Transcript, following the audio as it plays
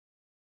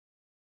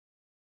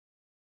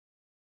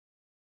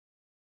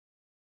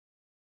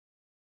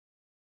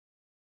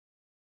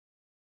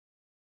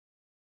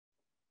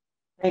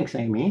Thanks,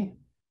 Amy.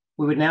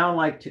 We would now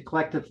like to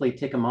collectively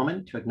take a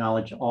moment to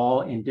acknowledge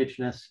all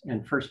Indigenous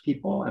and First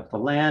People of the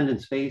land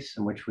and space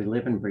in which we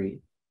live and breathe.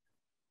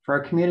 For our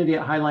community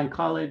at Highline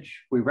College,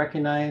 we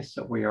recognize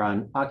that we are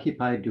on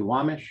occupied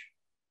Duwamish,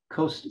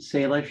 Coast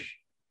Salish,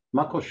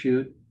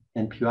 Muckleshoot,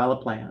 and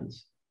Puyallup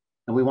lands.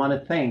 And we want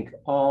to thank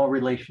all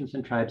relations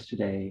and tribes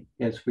today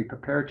as we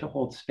prepare to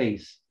hold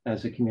space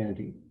as a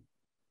community.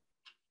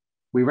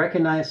 We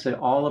recognize that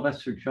all of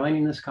us are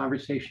joining this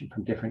conversation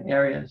from different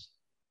areas.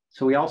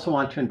 So we also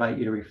want to invite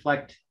you to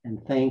reflect and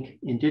thank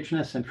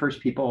Indigenous and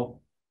First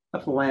People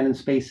of the land and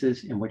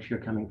spaces in which you're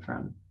coming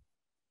from.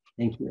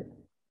 Thank you.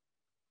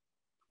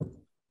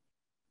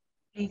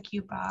 Thank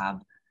you,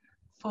 Bob,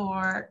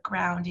 for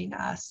grounding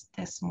us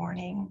this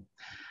morning.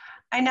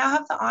 I now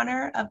have the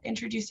honor of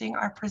introducing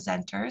our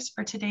presenters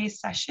for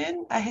today's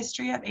session, A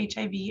History of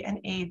HIV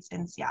and AIDS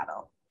in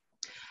Seattle.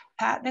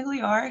 Pat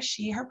Migliore,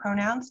 she, her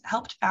pronouns,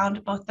 helped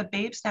found both the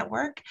BABES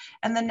Network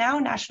and the now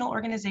National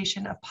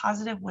Organization of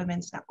Positive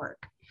Women's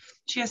Network.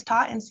 She has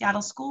taught in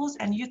Seattle schools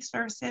and youth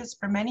services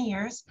for many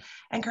years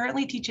and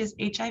currently teaches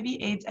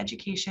HIV/AIDS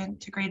education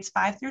to grades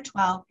 5 through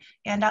 12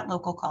 and at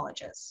local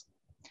colleges.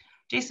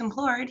 Jason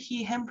Plourde,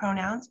 he, him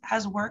pronouns,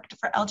 has worked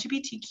for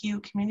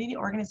LGBTQ community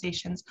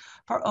organizations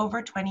for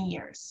over 20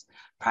 years.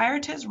 Prior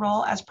to his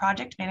role as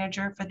project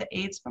manager for the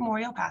AIDS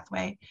Memorial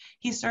Pathway,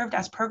 he served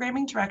as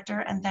programming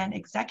director and then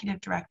executive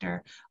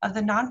director of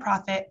the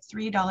nonprofit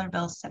 $3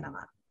 Bill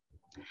Cinema.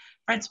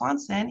 Fred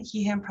Swanson,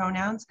 he, him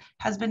pronouns,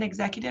 has been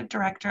executive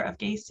director of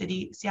Gay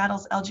City,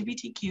 Seattle's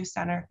LGBTQ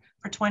Center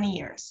for 20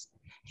 years.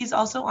 He's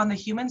also on the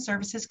Human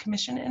Services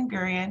Commission in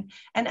Burien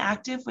and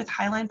active with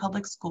Highline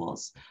Public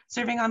Schools,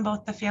 serving on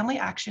both the Family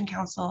Action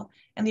Council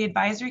and the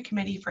Advisory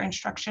Committee for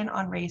Instruction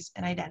on Race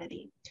and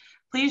Identity.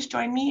 Please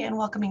join me in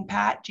welcoming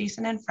Pat,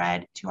 Jason, and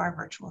Fred to our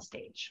virtual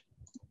stage.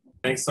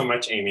 Thanks so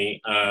much,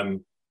 Amy.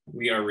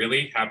 We are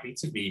really happy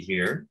to be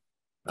here.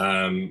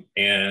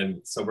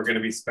 And so we're going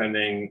to be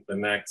spending the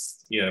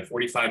next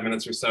 45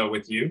 minutes or so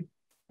with you.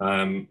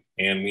 And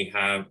we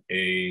have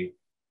a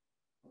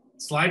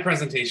slide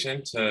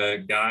presentation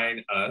to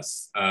guide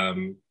us,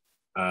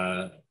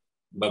 but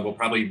we'll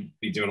probably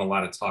be doing a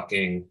lot of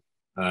talking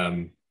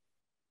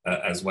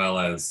as well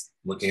as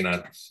looking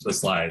at the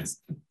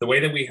slides. The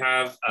way that we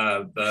have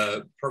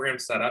the program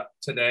set up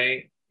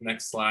today,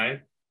 next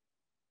slide,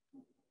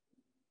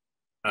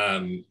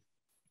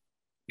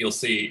 you'll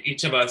see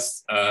each of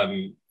us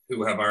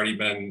who have already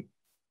been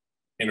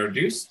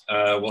introduced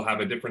will have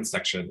a different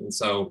section. And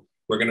so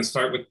we're going to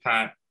start with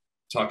Pat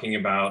talking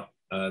about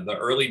the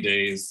early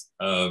days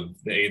of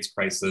the AIDS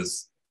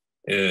crisis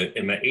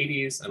in the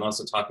 80s, and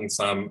also talking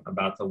some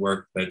about the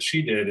work that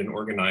she did in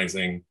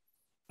organizing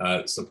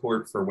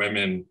support for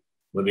women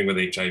living with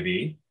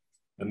HIV.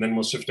 And then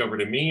we'll shift over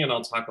to me and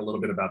I'll talk a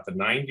little bit about the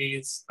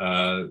 90s,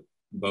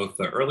 both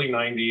the early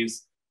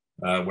 90s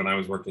when I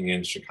was working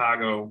in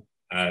Chicago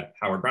at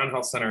Howard Brown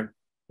Health Center,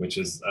 which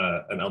is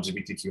an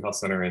LGBTQ health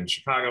center in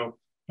Chicago.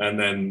 And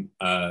then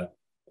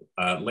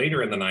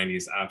later in the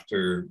 90s,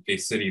 after Gay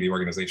City, the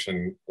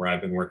organization where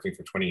I've been working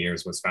for 20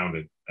 years, was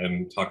founded,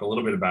 and talk a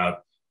little bit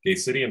about Gay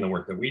City and the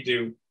work that we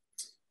do.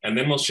 And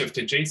then we'll shift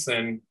to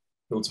Jason,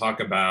 who will talk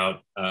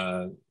about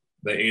the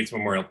AIDS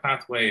Memorial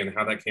Pathway and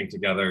how that came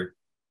together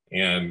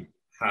and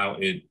how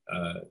it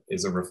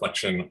is a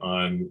reflection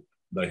on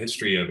the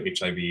history of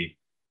HIV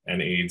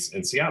and AIDS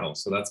in Seattle.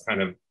 So that's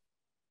kind of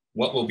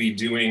what we'll be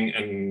doing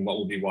and what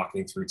we'll be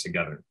walking through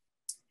together.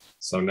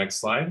 So next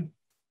slide.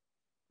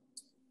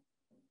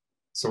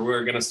 So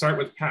we're going to start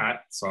with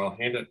Pat, so I'll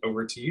hand it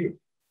over to you.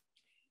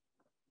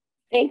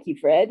 Thank you,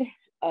 Fred.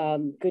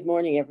 Good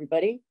morning,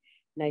 everybody.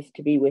 Nice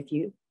to be with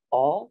you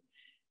all.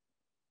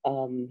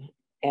 Am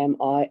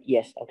I?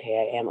 Yes,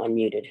 okay, I am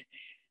unmuted.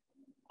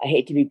 I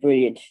hate to be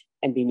brilliant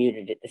and be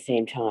muted at the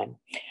same time.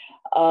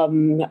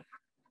 I'm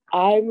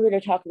going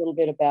to talk a little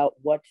bit about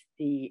what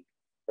the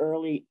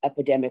early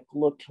epidemic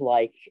looked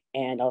like,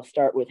 and I'll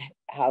start with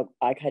how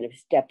I kind of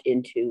stepped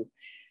into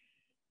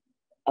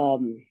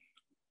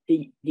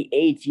the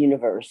AIDS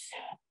universe.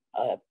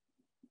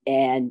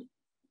 And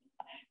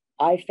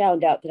I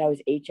found out that I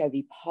was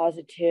HIV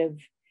positive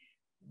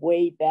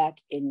way back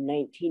in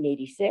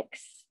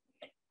 1986.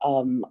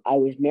 I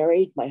was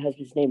married, my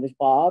husband's name was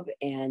Bob,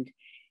 and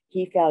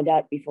he found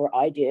out before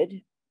I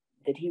did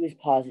that he was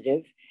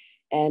positive.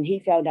 And he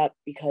found out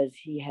because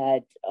he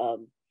had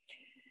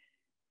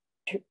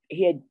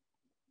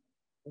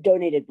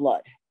donated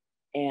blood.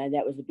 And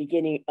that was the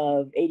beginning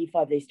of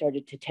 85. They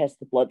started to test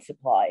the blood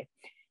supply.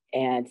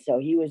 And so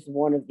he was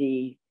one of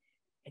the,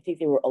 I think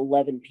there were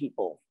 11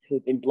 people who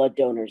had been blood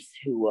donors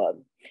who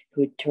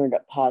had turned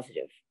up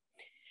positive.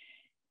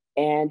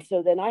 And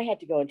so then I had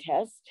to go and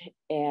test,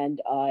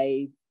 and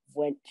I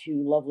went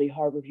to lovely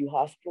Harborview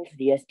Hospital to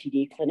the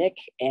STD clinic,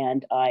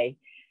 and I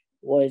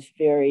was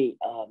very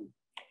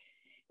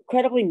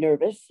incredibly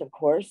nervous, of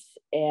course,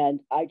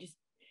 and I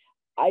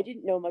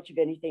didn't know much of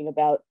anything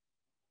about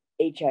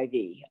HIV.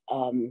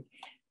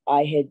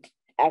 I had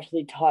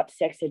actually taught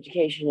sex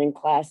education in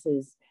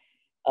classes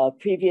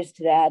previous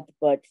to that,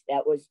 but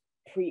that was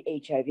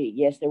pre-HIV.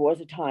 Yes, there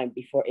was a time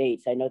before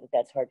AIDS. I know that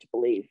that's hard to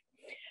believe.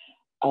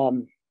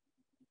 So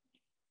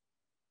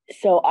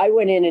I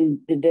went in, and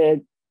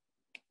the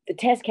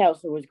test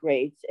counselor was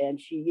great, and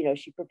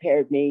she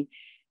prepared me.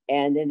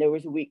 And then there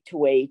was a week to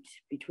wait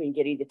between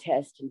getting the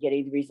test and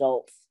getting the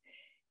results.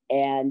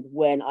 And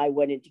when I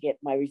went in to get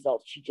my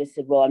results, she just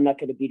said, well, I'm not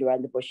going to beat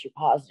around the bush, you're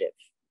positive.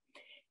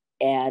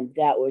 And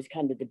that was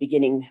kind of the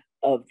beginning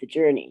of the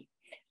journey.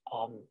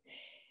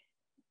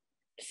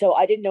 So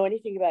I didn't know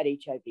anything about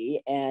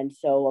HIV. And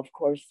so, of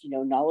course,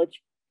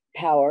 knowledge,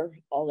 power,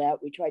 all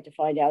that, we tried to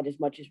find out as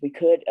much as we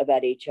could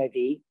about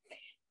HIV.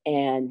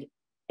 And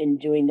in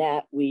doing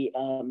that, we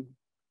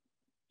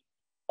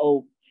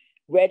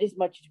read as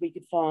much as we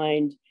could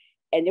find.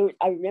 And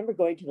I remember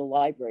going to the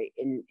library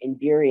in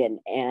Burien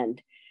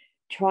and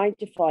trying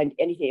to find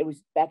anything. It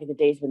was back in the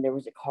days when there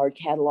was a card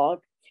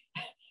catalog.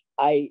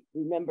 I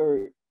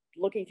remember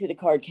looking through the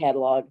card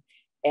catalog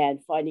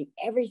and finding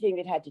everything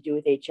that had to do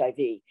with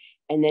HIV,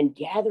 and then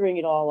gathering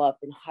it all up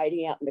and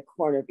hiding out in the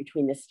corner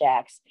between the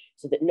stacks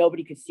so that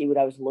nobody could see what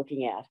I was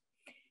looking at.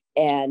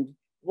 And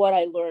what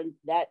I learned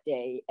that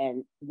day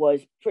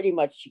was pretty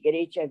much, you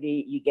get HIV,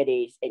 you get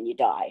AIDS, and you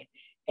die.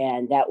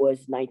 And that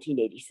was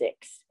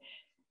 1986.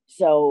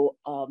 So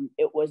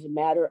it was a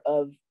matter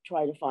of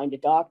trying to find a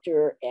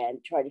doctor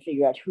and trying to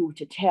figure out who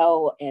to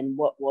tell and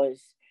what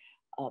was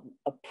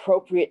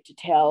appropriate to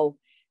tell,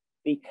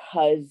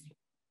 because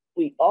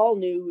we all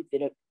knew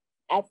that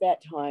at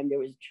that time there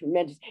was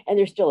tremendous, and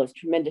there still is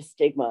tremendous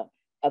stigma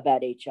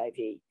about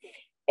HIV.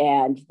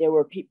 And there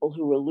were people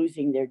who were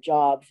losing their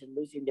jobs and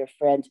losing their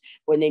friends.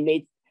 When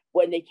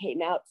they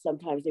came out,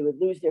 sometimes they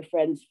would lose their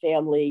friends,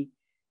 family,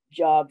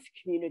 jobs,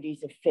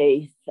 communities of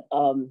faith.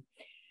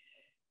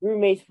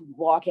 Roommates would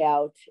walk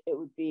out,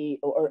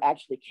 or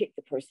actually kick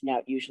the person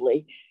out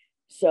usually.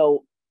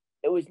 So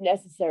it was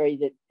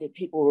necessary that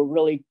people were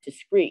really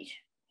discreet.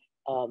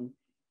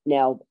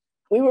 Now,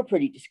 we were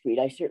pretty discreet.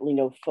 I certainly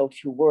know folks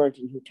who weren't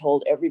and who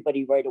told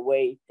everybody right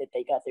away that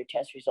they got their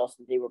test results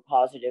and they were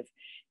positive.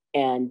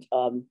 And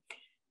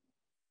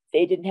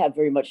they didn't have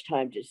very much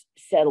time to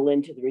settle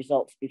into the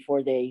results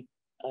before they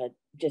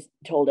just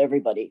told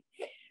everybody.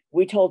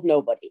 We told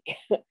nobody.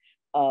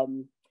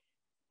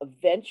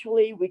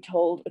 Eventually, we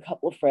told a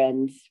couple of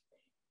friends,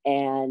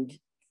 and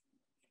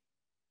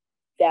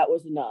that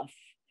was enough.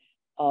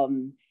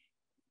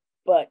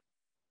 But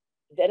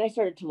then I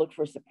started to look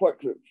for a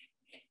support group.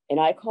 And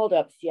I called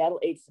up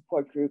Seattle AIDS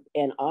Support Group,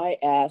 and I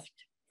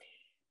asked,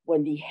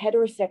 when the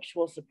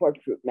heterosexual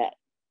support group met,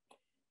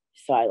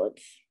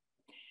 silence.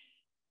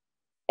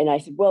 And I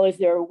said, well, is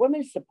there a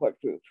women's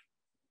support group?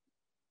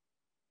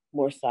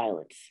 More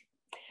silence.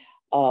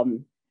 I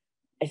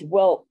said,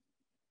 well,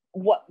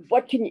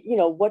 what can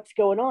what's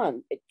going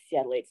on at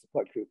Seattle AIDS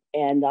Support Group?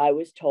 And I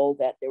was told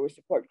that there were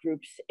support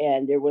groups,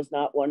 and there was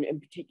not one in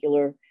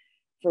particular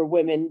for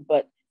women,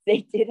 but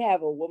they did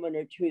have a woman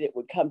or two that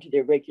would come to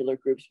their regular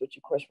groups, which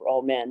of course were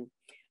all men.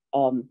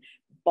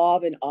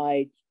 Bob and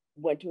I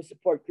went to a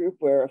support group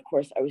where, of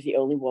course, I was the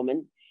only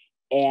woman,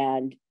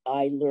 and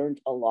I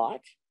learned a lot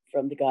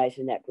from the guys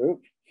in that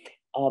group.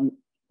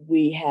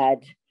 We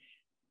had,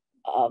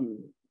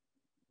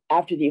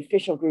 after the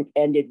official group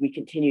ended, we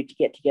continued to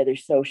get together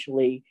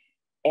socially,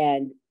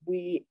 and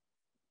we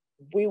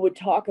would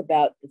talk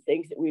about the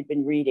things that we'd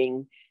been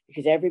reading,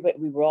 because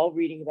we were all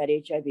reading about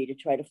HIV to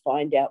try to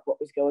find out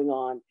what was going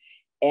on.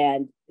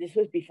 And this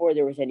was before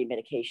there was any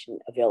medication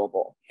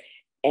available.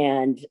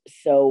 And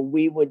so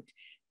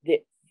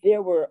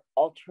there were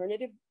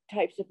alternative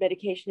types of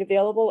medication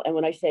available. And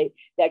when I say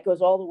that,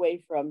 goes all the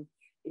way from,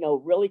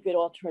 really good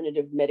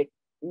alternative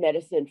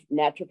medicine,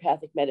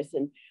 naturopathic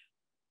medicine,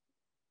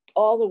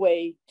 all the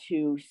way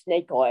to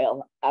snake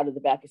oil out of the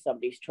back of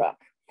somebody's truck.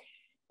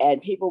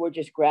 And people were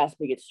just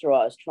grasping at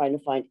straws, trying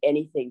to find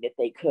anything that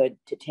they could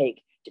to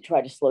take to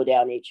try to slow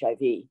down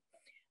HIV.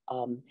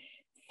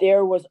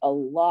 There was a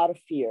lot of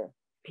fear.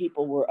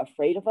 People were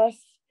afraid of us.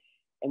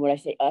 And when I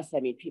say us,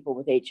 I mean people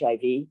with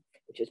HIV,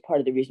 which is part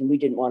of the reason we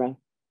didn't want to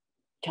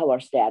tell our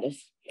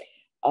status.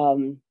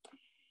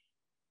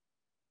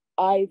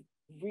 I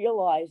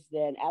realized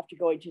then, after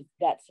going to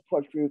that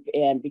support group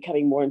and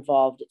becoming more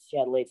involved at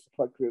Seattle AIDS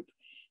Support Group,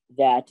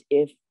 that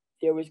if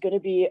there was going to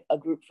be a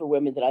group for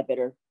women, that I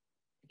better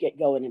get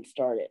going and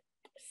start it.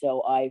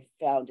 So I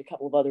found a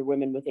couple of other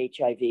women with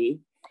HIV,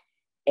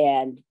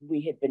 and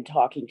we had been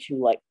talking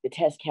to the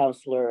test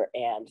counselor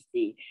and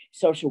the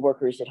social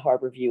workers at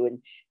Harborview, and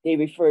they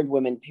referred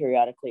women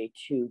periodically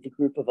to the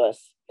group of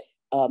us.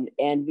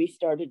 And we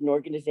started an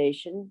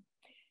organization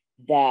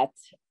that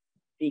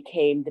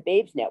became the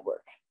Babes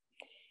Network.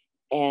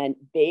 And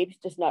Babes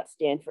does not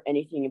stand for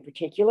anything in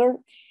particular.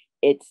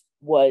 It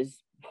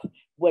was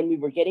when we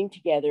were getting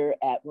together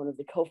at one of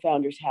the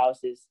co-founders'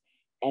 houses,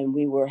 and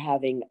we were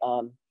having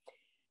a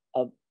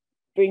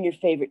bring your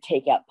favorite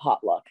takeout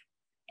potluck.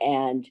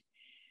 And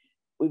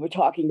we were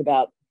talking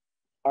about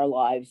our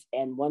lives,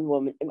 and one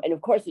woman, and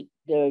of course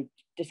the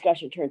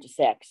discussion turned to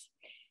sex,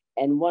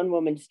 and one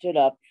woman stood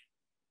up,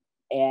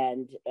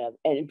 and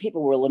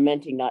people were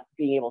lamenting not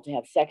being able to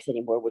have sex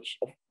anymore, which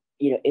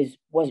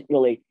wasn't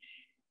really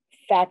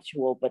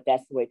factual, but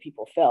that's the way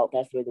people felt.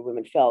 That's the way the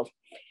women felt.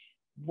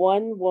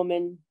 One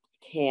woman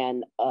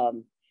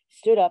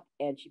stood up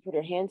and she put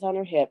her hands on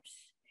her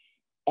hips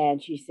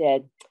and she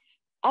said,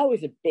 "I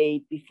was a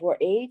babe before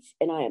AIDS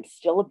and I am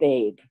still a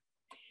babe."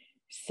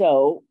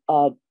 So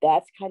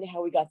that's kind of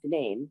how we got the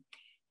name.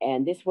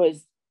 And this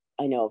was,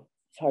 I know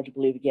it's hard to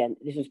believe again,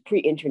 this was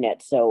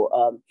pre-internet.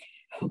 So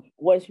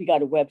once we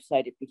got a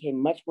website, it became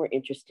much more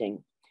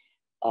interesting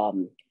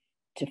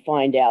to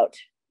find out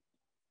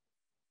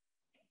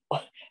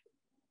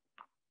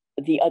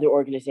the other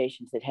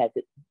organizations that had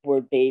the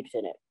word babes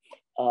in it.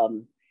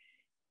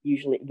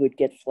 Usually it would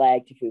get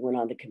flagged if we went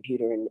on the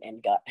computer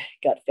and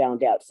got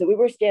found out. So we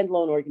were a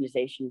standalone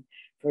organization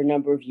for a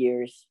number of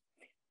years.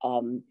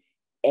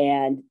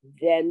 And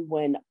then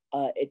when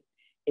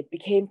it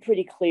became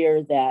pretty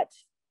clear that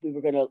we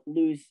were going to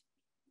lose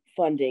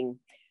funding,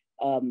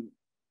 a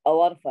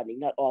lot of funding,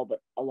 not all,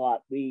 but a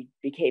lot, we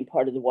became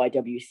part of the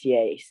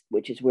YWCA,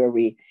 which is where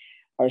we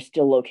are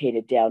still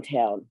located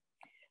downtown,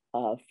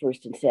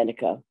 First and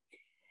Seneca,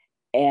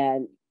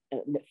 and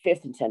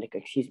Fifth and Seneca,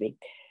 excuse me.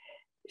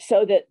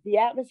 So that the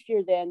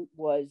atmosphere then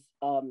was,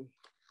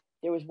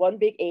 there was one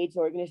big AIDS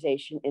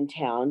organization in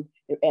town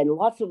and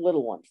lots of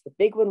little ones. The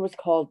big one was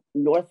called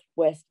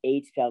Northwest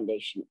AIDS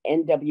Foundation,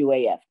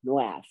 NWAF,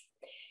 NWAF.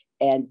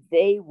 And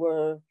they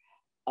were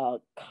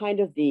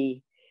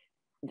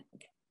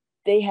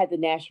they had the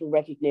national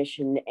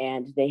recognition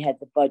and they had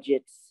the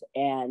budgets.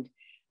 And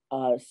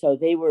so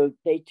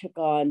they took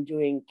on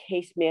doing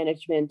case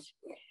management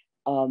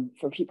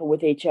for people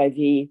with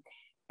HIV.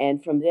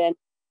 And from then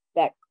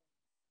that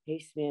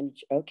case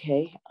manager,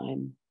 okay,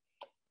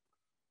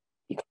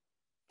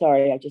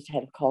 sorry, I just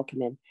had a call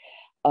come in.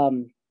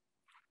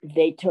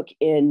 They took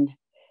in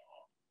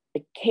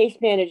case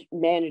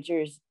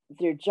managers.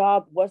 Their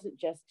job wasn't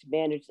just to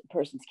manage the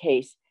person's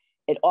case.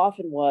 It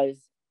often was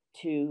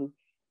to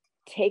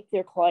take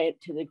their client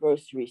to the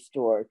grocery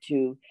store,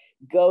 to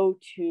go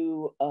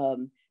to,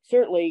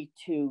 certainly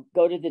to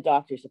go to the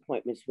doctor's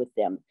appointments with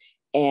them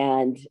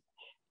and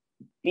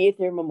be at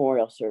their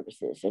memorial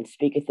services and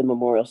speak at the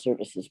memorial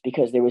services,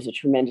 because there was a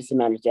tremendous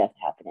amount of death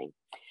happening.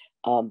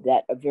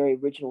 That a very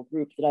original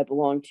group that I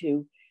belong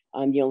to,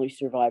 I'm the only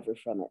survivor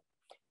from it.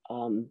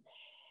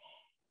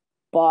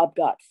 Bob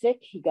got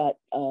sick. He got,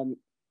 and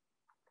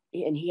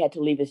he had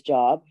to leave his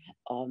job,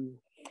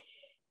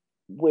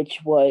 which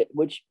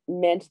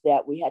meant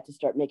that we had to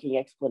start making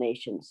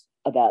explanations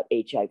about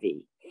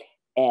HIV,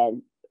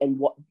 and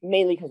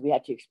mainly because we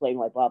had to explain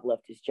why Bob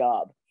left his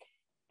job.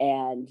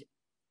 And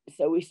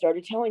so we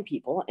started telling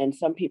people, and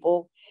some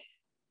people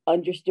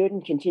understood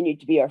and continued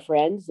to be our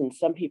friends, and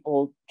some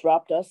people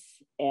dropped us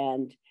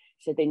and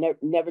said they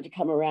never to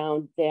come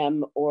around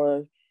them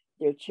or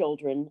their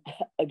children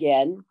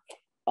again.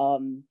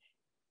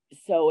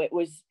 So it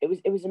was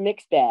a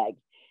mixed bag,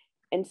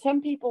 and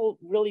some people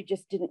really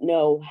just didn't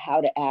know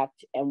how to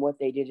act, and what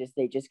they did is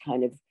they just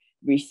kind of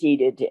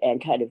receded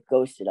and kind of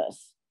ghosted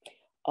us.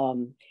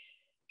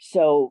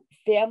 So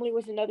family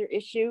was another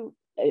issue,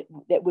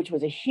 which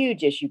was a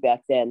huge issue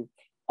back then.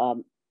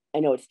 I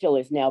know it still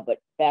is now, but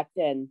back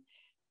then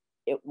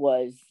it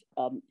was,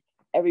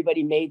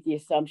 everybody made the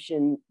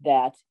assumption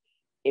that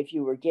if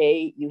you were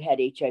gay, you had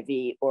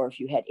HIV, or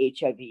if you had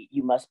HIV,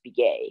 you must be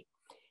gay.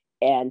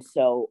 And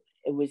so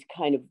it was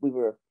kind of,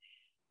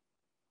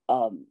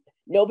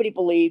 nobody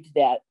believed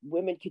that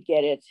women could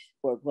get it,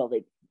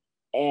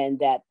 and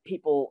that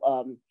people,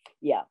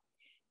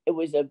 it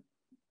was a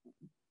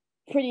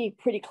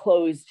pretty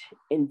closed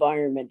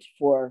environment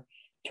for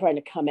trying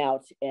to come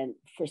out and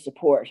for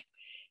support.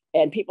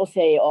 And people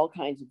say all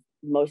kinds of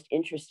most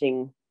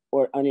interesting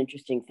or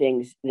uninteresting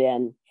things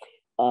then.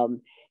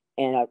 And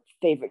our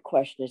favorite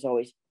question is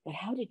always, but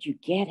how did you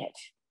get it?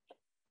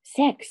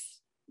 Sex.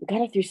 We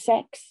got it through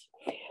sex.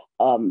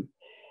 But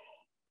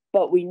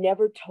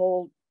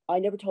I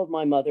never told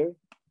my mother.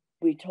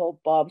 We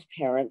told Bob's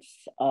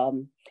parents,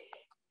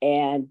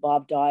 and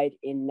Bob died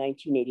in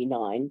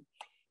 1989.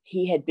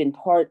 He had been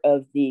part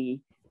of the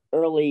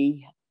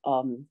early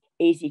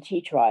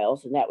AZT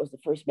trials, and that was the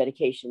first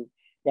medication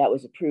that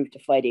was approved to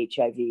fight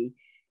HIV.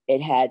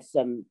 It had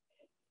some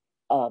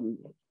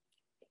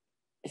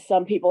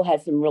people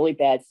had some really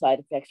bad side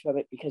effects from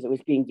it because it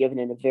was being given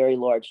in a very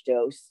large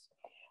dose.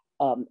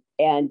 And,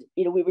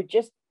 we were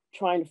just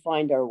trying to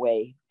find our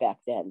way back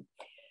then.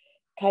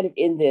 Kind of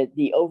in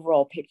the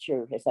overall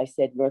picture, as I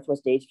said,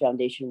 Northwest AIDS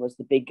Foundation was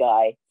the big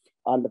guy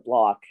on the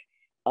block.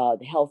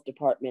 The health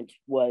department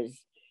was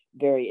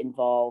very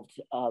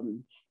involved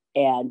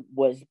and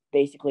was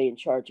basically in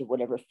charge of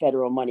whatever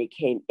federal money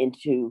came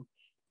into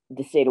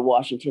the state of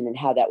Washington and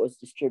how that was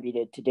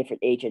distributed to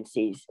different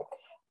agencies.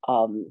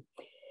 Dr.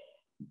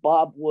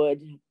 Bob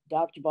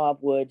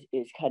Wood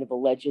is kind of a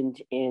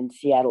legend in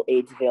Seattle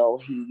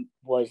Aidsville. He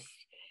was,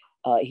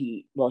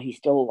 he's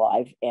still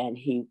alive, and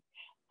he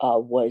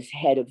was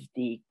head of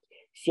the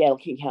Seattle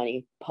King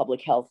County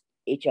Public Health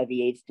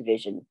HIV/AIDS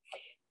division.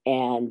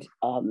 And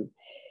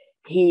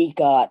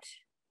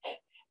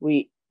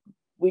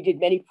we did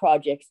many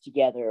projects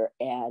together,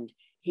 and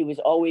he was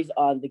always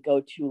on the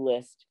go-to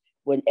list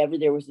whenever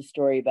there was a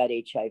story about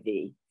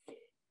HIV.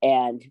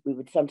 And we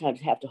would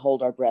sometimes have to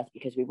hold our breath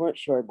because we weren't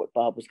sure what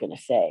Bob was going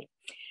to say.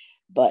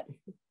 But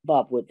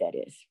Bob Wood, that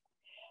is.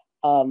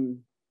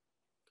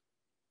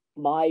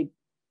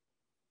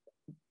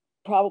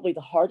 Probably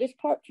the hardest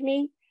part for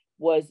me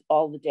was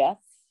all the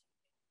deaths.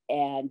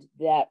 And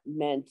that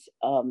meant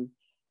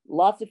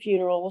lots of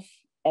funerals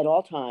at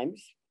all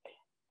times,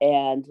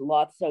 and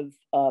lots of,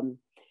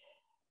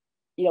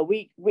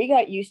 we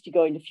got used to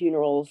going to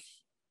funerals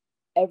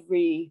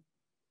every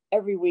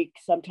week,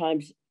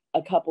 sometimes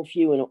a couple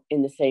few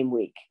in the same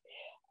week.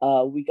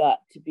 We got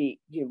to be,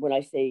 when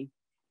I say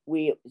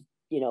we,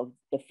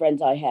 the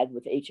friends I had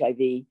with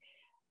HIV,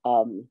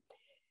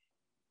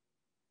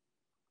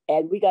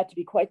 and we got to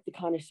be quite the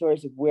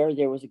connoisseurs of where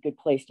there was a good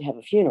place to have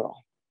a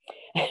funeral.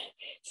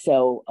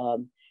 So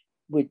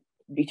we'd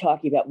be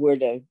talking about where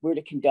to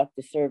conduct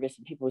the service,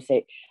 and people would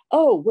say,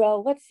 oh,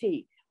 well, let's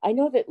see. I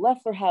know that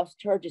Leffler House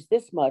charges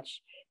this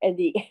much and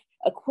the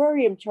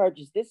aquarium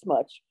charges this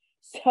much.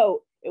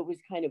 So it was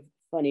kind of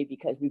funny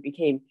because we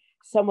became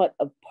somewhat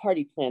of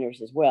party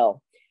planners as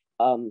well.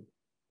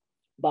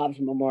 Bob's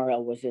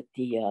memorial was at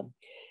the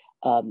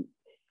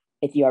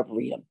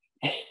Arboretum.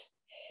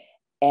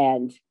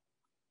 and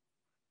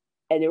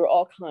there were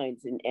all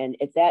kinds. And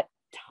at that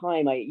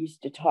time, I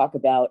used to talk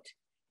about,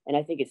 and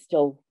I think it's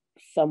still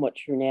somewhat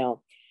true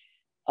now,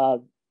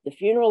 the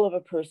funeral of a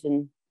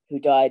person who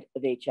died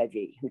of HIV,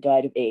 who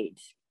died of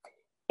AIDS,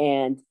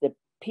 and the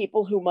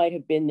people who might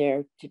have been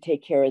there to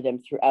take care of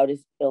them throughout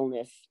his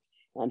illness,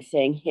 I'm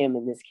saying him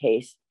in this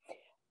case,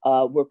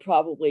 were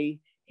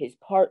probably his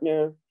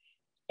partner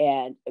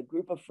and a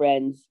group of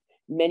friends,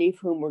 many of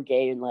whom were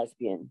gay and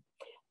lesbian.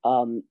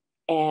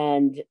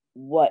 And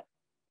what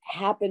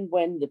happened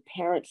when the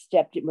parents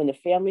stepped in, when the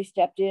family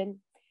stepped in,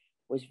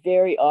 was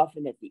very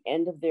often at the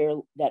end of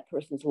that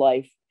person's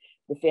life,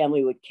 the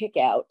family would kick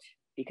out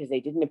because they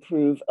didn't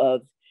approve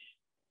of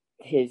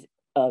his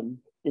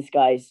this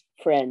guy's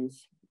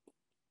friends.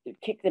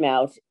 They'd kick them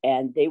out,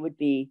 and they would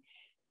be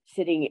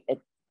sitting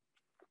at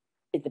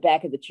the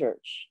back of the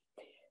church.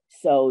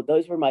 So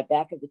those were my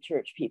back of the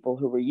church people,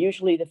 who were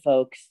usually the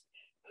folks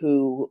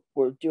who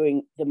were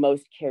doing the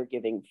most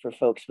caregiving for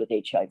folks with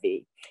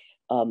HIV.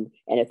 And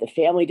if the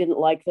family didn't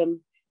like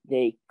them,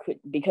 they could,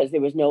 because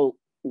there was no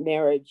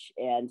marriage,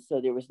 and so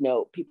there was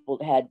no, people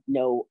had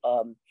no,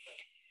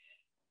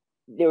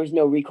 there was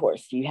no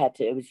recourse. You had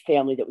to, it was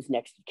family that was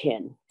next of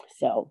kin.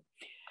 So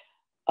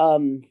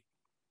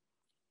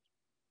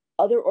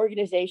other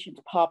organizations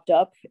popped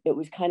up. It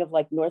was kind of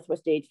like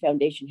Northwest AIDS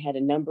Foundation had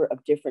a number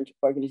of different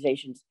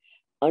organizations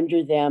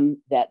under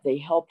them that they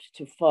helped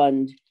to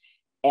fund,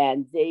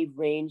 and they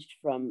ranged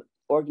from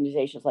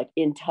organizations like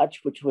In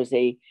Touch, which was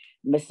a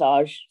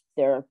massage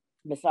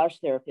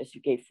therapist who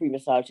gave free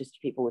massages to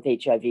people with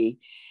HIV.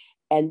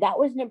 And that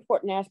was an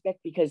important aspect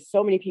because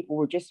so many people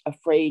were just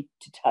afraid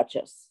to touch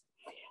us.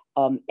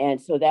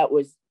 And so that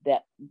was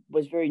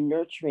very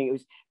nurturing.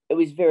 It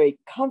was very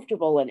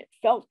comfortable and it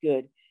felt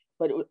good,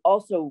 but it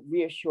also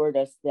reassured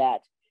us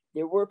that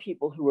there were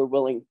people who were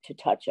willing to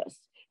touch us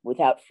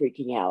without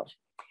freaking out.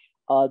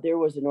 There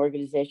was an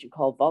organization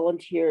called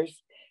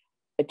Volunteers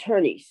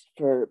Attorneys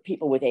for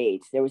People with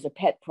AIDS. There was a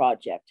pet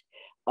project.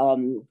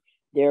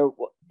 There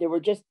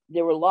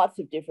were lots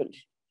of different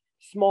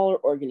smaller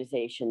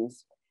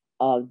organizations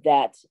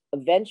that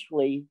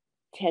eventually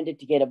tended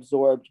to get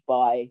absorbed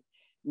by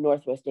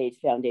Northwest AIDS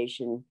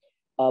Foundation,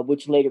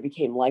 which later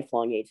became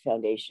Lifelong AIDS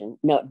Foundation.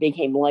 No, it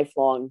became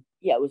Lifelong,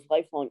 yeah, it was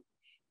Lifelong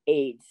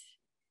AIDS.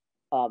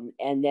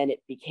 And then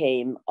it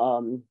became,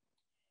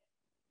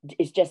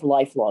 it's just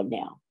Lifelong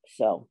now.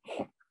 So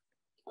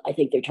I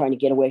think they're trying to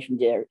get away from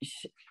their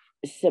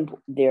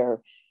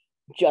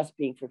just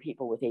being for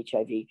people with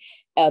HIV.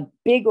 A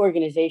big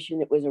organization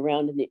that was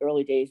around in the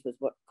early days was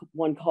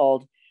one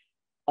called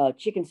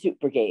Chicken Soup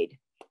Brigade.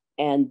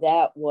 And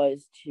that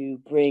was to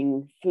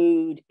bring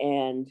food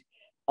and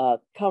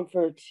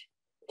comfort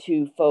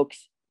to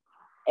folks.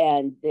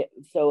 And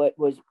so it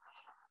was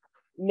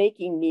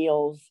making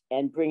meals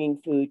and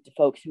bringing food to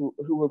folks who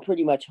were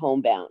pretty much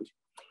homebound.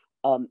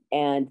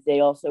 And they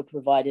also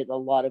provided a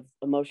lot of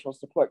emotional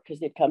support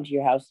because they'd come to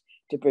your house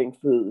to bring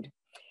food.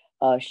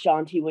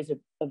 Shanti was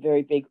a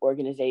very big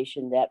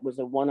organization that was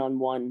a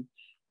one-on-one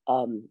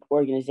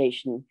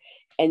organization.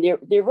 And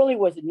there really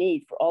was a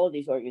need for all of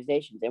these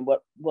organizations. And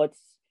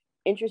what's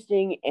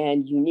interesting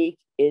and unique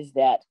is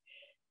that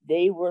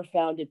they were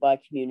founded by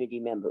community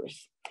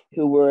members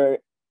who were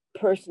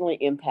personally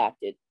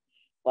impacted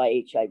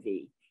by HIV.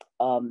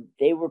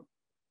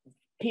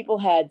 People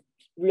had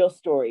real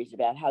stories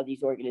about how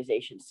these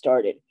organizations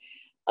started.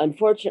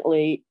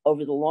 Unfortunately,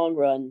 over the long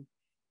run,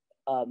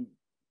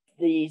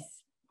 these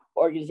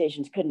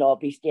organizations couldn't all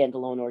be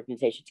standalone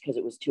organizations because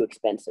it was too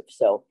expensive.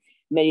 So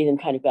many of them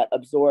kind of got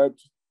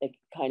absorbed. It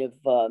kind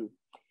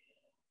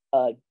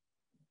of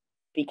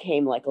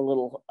became like a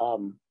little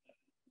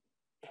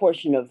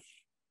portion of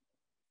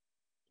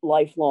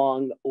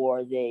Lifelong,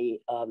 or they,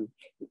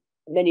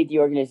 many of the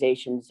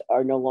organizations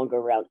are no longer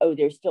around. Oh,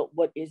 there's still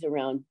what is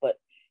around, but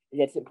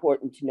that's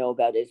important to know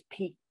about is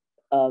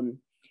POCAN.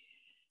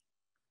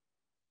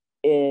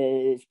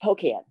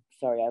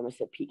 Sorry, I almost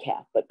said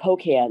PCAF, but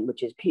POCAN,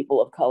 which is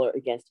People of Color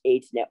Against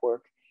AIDS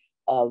Network,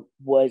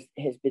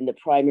 has been the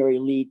primary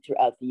lead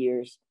throughout the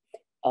years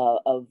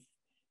of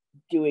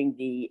doing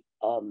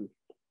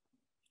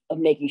of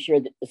making sure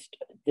that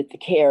the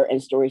care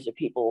and stories of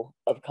people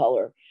of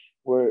color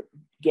were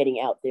getting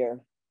out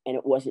there, and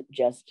it wasn't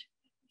just,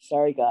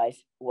 sorry guys,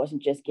 it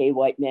wasn't just gay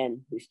white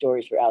men whose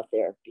stories were out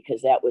there,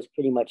 because that was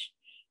pretty much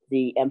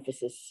the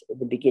emphasis at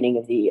the beginning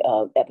of the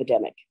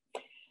epidemic.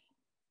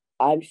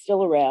 I'm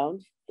still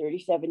around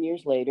 37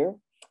 years later,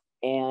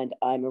 and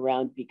I'm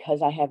around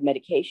because I have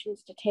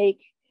medications to take.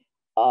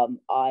 I'm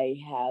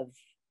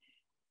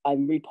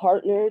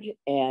repartnered,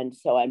 and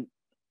so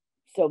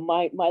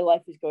my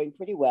life is going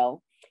pretty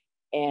well,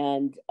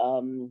 and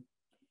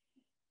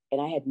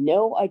I had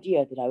no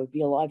idea that I would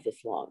be alive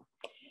this long.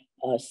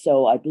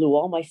 So I blew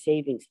all my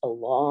savings a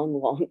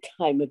long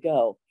time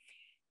ago,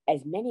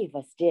 as many of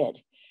us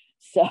did.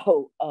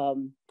 So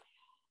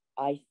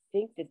I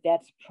think that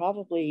that's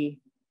probably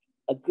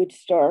a good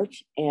start,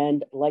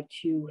 and I'd like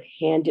to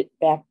hand it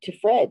back to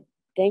Fred.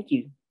 Thank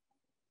you.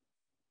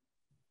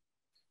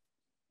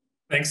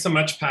 Thanks so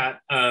much,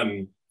 Pat.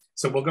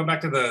 So we'll go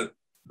back to the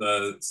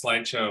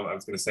slideshow I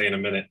was going to say in a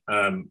minute.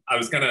 I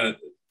was going to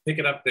pick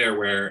it up there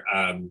where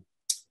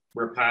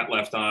Pat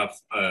left off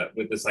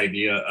with this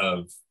idea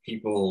of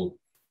people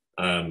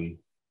kind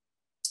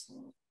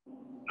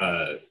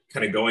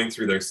of going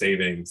through their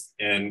savings.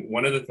 And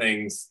one of the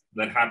things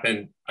that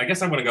happened, I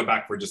guess I want to go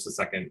back for just a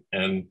second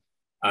and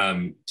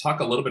talk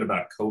a little bit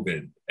about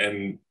COVID.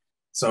 And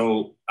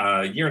so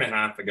a year and a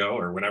half ago,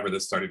 or whenever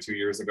this started, 2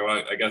 years ago,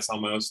 I guess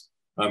almost,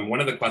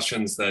 one of the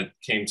questions that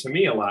came to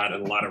me a lot,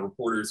 and a lot of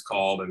reporters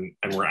called and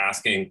were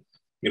asking,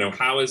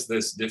 how is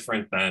this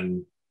different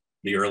than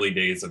the early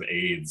days of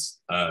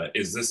AIDS?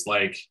 Is this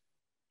like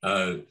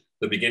the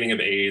beginning of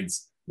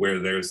AIDS, where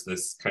there's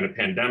this kind of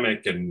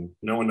pandemic and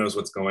no one knows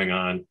what's going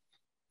on?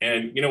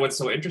 And what's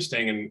so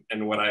interesting,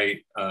 and what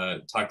I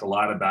talked a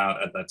lot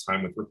about at that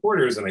time with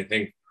reporters, and I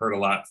think heard a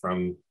lot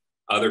from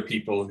other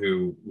people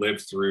who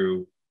lived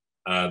through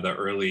the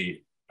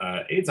early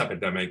AIDS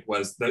epidemic,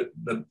 was that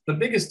the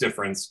biggest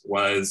difference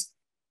was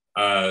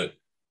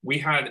we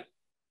had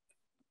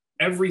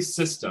every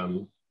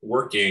system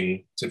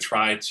working to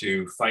try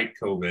to fight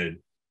COVID,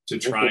 to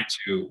try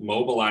to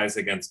mobilize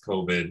against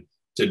COVID,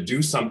 to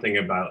do something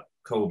about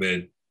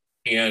COVID.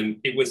 And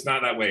it was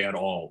not that way at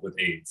all with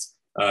AIDS.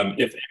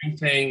 If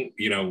anything,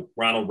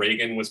 Ronald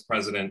Reagan was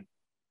president.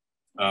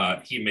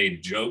 He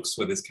made jokes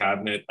with his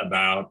cabinet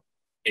about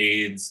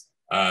AIDS.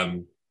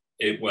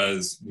 It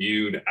was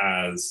viewed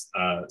as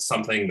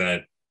something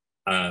that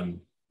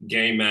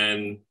gay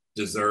men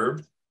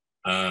deserved,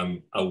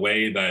 a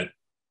way that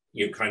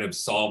kind of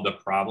solved a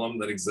problem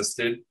that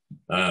existed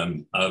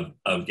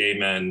of gay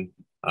men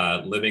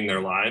living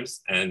their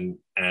lives. And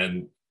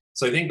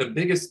so I think the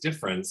biggest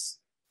difference,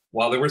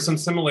 while there were some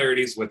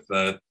similarities with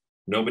the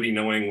nobody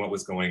knowing what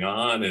was going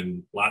on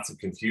and lots of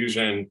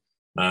confusion,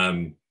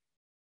 the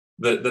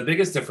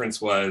biggest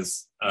difference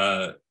was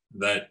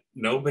that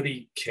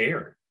nobody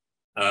cared.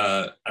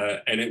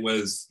 And it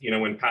was,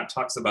 when Pat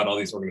talks about all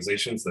these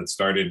organizations that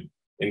started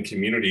in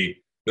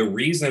community, the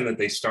reason that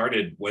they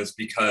started was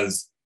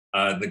because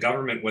the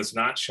government was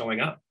not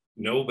showing up.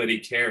 Nobody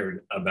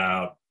cared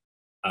about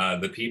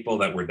the people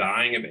that were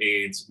dying of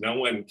AIDS. No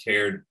one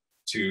cared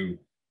to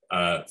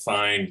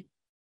find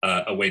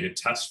a way to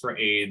test for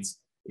AIDS.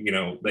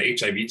 The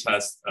HIV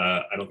test,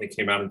 I don't think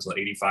came out until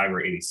 85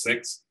 or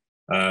 86.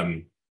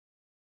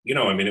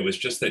 It was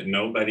just that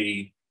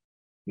nobody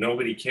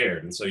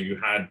cared. And so you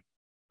had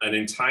an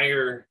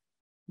entire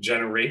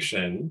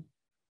generation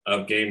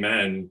of gay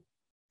men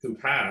who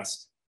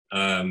passed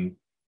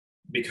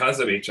because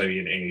of HIV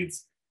and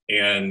AIDS.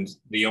 And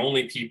the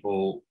only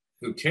people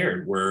who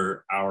cared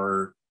were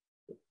our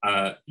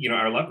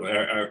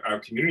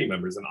community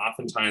members. And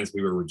oftentimes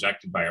we were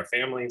rejected by our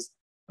families.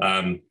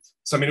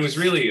 So, it was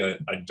really a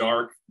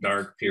dark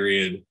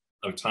period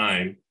of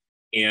time.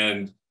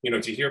 And,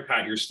 to hear,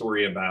 Pat, your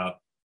story about,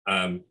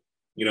 and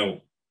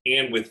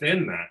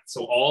within that,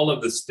 so all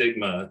of the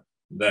stigma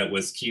that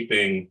was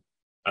keeping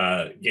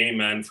gay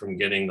men from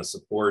getting the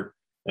support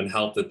and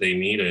help that they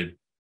needed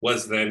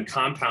was then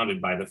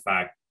compounded by the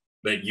fact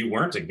that you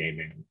weren't a gay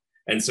man.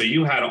 And so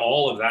you had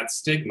all of that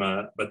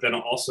stigma, but then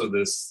also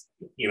this,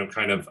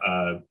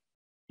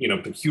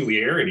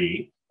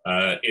 peculiarity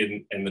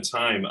in the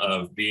time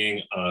of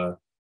being a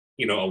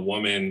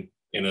woman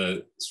in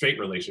a straight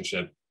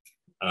relationship,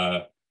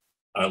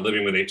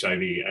 living with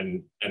HIV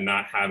and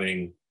not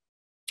having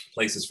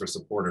places for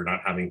support, or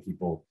not having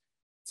people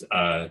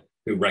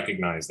who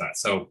recognize that.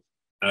 So,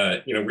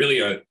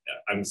 really,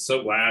 I'm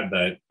so glad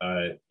that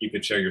you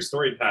could share your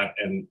story, Pat.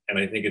 And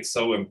I think it's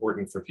so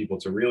important for people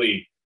to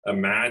really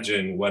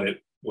imagine what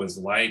it was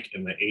like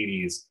in the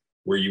 80s,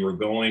 where you were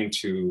going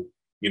to,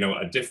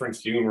 a different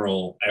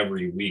funeral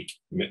every week,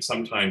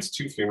 sometimes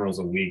 2 funerals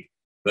a week.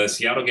 The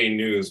Seattle Gay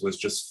News was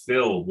just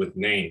filled with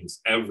names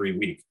every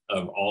week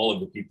of all of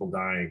the people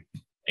dying.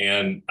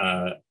 and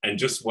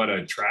just what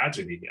a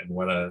tragedy and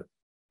what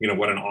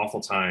an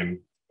awful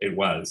time it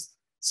was.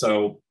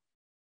 So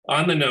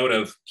on the note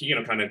of,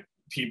 kind of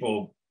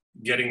people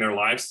getting their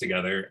lives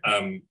together,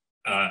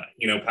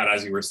 Pat,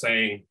 as you were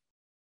saying,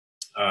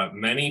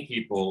 many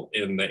people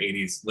in the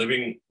 80s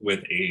living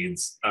with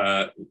AIDS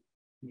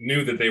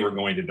knew that they were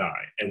going to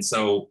die. And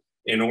so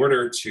in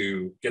order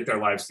to get their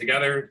lives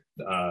together,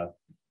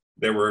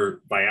 there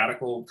were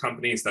viatical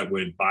companies that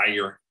would buy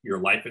your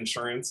life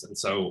insurance. And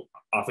so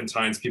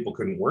oftentimes people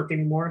couldn't work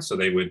anymore. So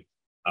they would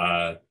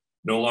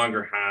no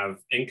longer have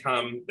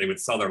income. They would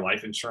sell their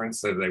life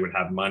insurance so they would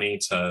have money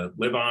to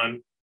live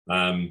on.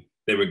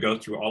 They would go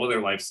through all of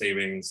their life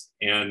savings.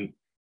 And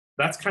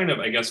that's kind of,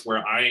 I guess,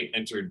 where I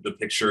entered the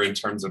picture in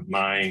terms of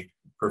my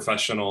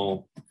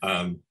professional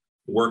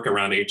work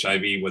around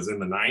HIV was in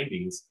the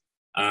 90s.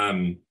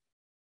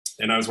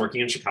 And I was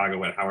working in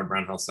Chicago at Howard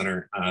Brown Health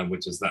Center,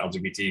 which is the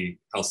LGBT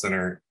health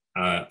center,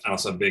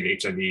 also a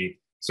big HIV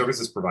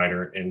services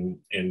provider in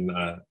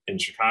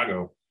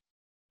Chicago.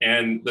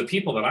 And the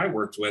people that I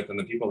worked with and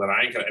the people that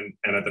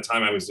and at the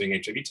time I was doing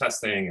HIV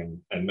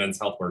testing and men's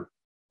health work,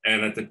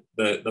 and at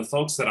the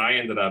folks that I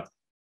ended up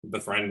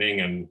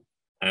befriending and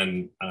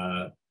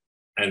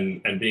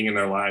being in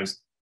their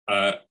lives,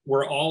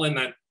 were all in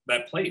that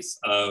place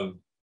of,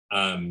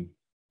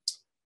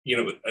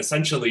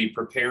 essentially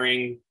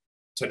preparing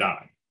to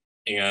die.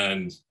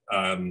 And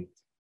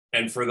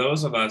for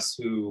those of us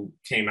who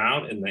came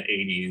out in the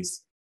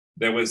 80s,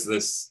 there was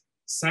this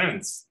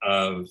sense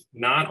of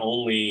not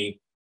only,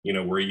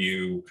 were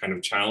you kind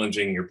of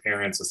challenging your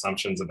parents'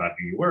 assumptions about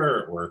who you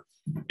were or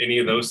any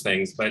of those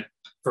things, but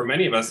for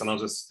many of us, and I'll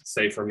just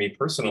say for me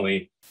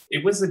personally,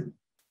 it was a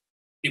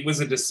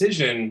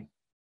decision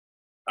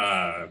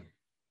kind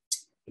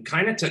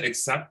of to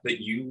accept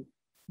that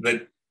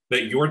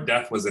your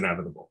death was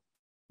inevitable,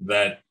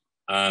 that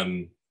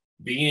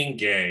being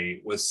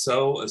gay was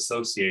so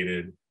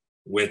associated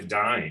with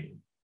dying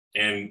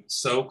and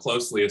so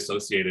closely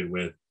associated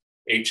with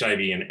HIV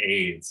and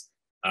AIDS.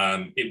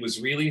 It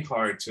was really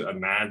hard to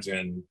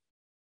imagine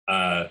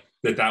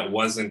that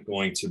wasn't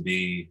going to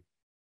be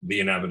the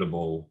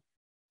inevitable,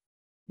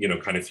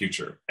 kind of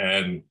future.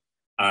 And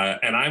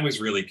I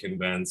was really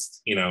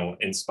convinced,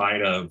 in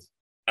spite of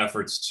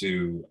efforts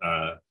to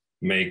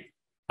make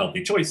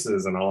healthy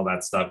choices and all of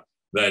that stuff,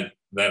 that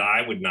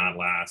I would not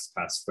last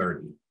past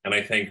 30. And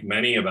I think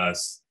many of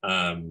us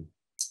at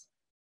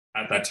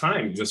that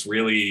time just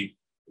really,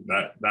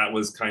 that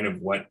was kind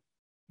of what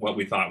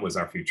we thought was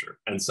our future.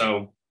 And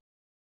so,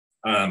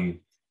 and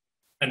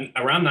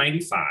around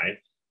 95,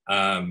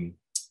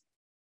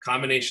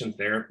 combination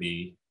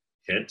therapy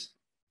hit,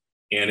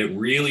 and it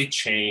really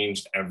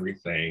changed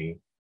everything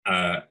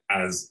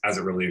as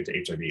it related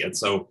to HIV. And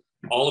so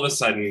all of a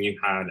sudden you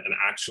had an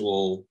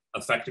actual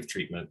effective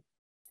treatment.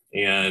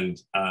 And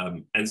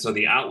so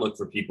the outlook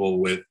for people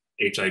with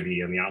HIV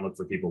and the outlook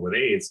for people with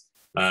AIDS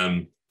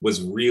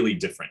was really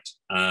different.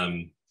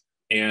 And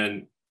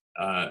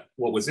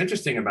what was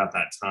interesting about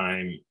that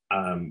time,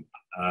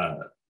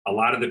 a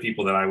lot of the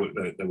people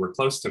that were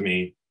close to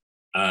me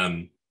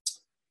had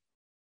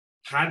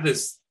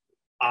this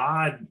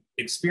odd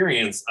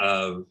experience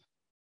of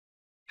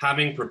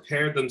having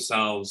prepared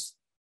themselves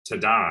to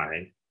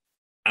die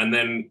and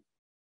then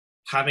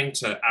having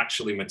to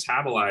actually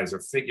metabolize or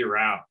figure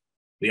out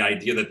the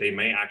idea that they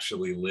may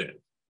actually live.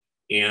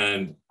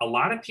 And a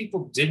lot of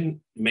people didn't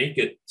make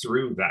it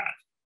through that.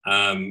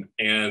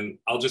 And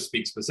I'll just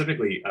speak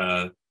specifically,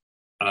 a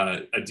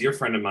dear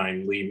friend of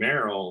mine, Lee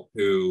Merrill,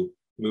 who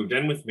moved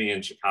in with me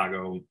in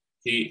Chicago,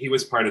 he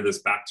was part of this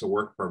back to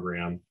work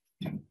program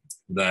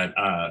that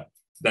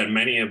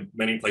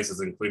many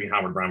places, including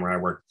Howard Brown where I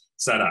worked,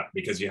 set up,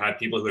 because you had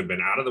people who had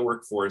been out of the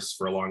workforce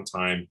for a long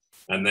time,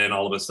 and then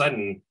all of a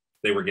sudden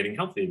they were getting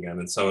healthy again.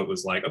 And so it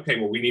was like, okay,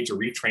 well, we need to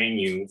retrain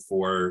you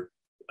for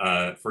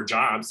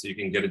jobs so you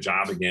can get a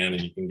job again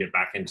and you can get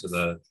back into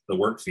the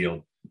work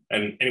field.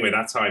 And anyway,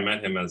 that's how I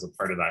met him as a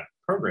part of that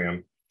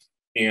program.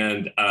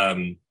 And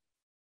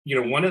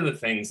one of the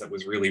things that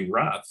was really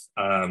rough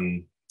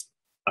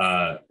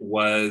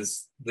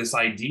was this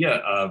idea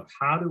of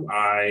how do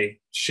I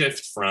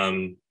shift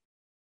from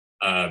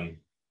I'm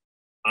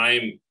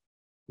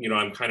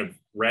kind of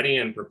ready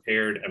and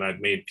prepared and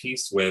I've made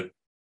peace with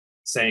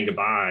saying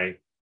goodbye,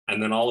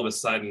 and then all of a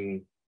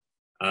sudden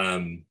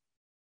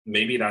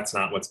maybe that's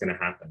not what's going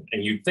to happen.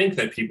 And you'd think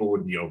that people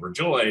would be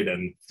overjoyed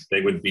and they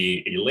would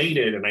be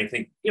elated, and I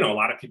think a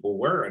lot of people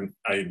were, and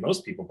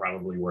most people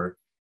probably were.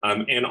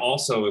 And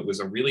also it was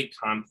a really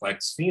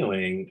complex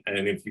feeling,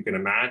 and if you can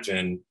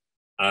imagine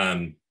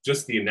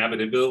just the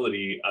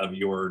inevitability of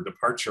your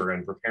departure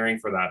and preparing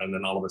for that, and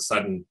then all of a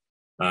sudden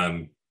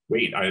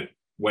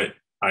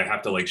I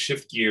have to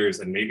shift gears,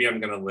 and maybe I'm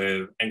going to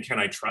live, and can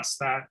I trust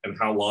that? And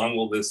how long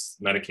will this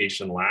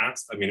medication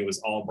last? I mean, it was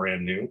all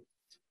brand new.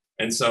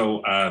 And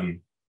so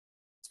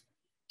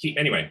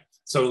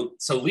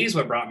so Lee's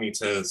what brought me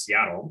to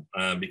Seattle,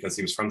 because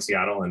he was from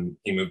Seattle and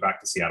he moved back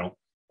to Seattle.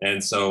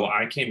 And so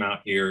I came out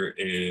here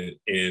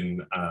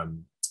in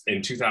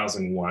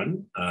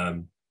 2001.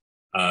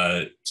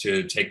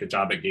 to take the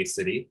job at Gay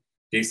City.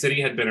 Gay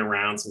City had been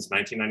around since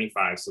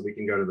 1995, so we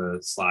can go to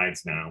the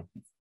slides now.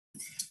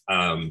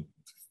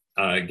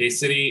 Gay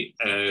City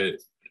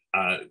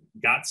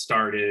got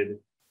started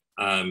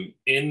so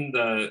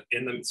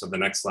the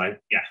next slide,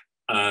 yeah.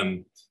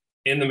 Can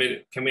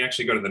we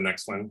actually go to the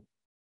next one?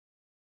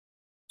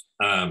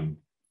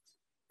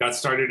 Got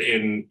started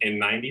in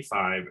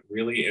 95,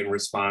 really in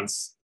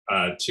response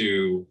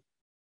to,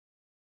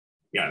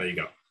 yeah, there you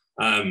go.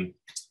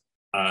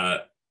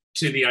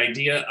 To the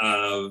idea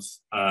of,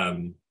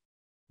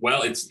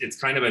 well, it's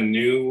kind of a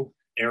new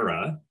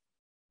era,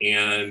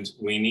 and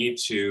we need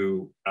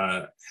to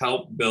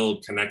help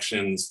build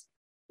connections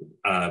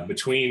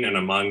between and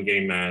among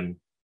gay men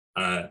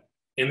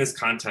in this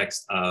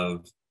context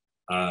of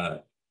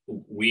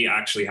we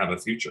actually have a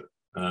future.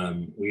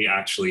 We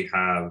actually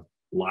have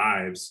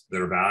lives that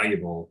are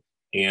valuable,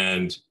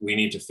 and we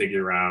need to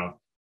figure out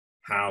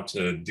how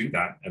to do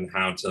that and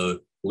how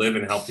to live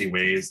in healthy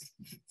ways.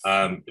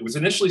 It was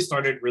initially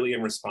started really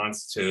in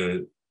response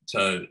to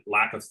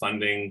lack of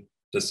funding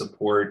to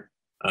support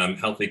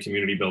healthy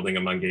community building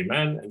among gay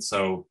men. And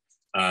so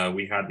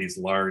we had these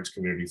large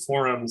community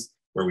forums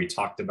where we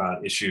talked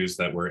about issues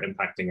that were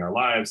impacting our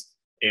lives.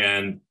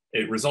 And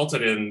it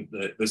resulted in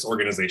this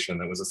organization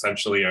that was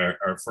essentially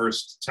our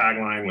first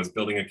tagline was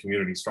building a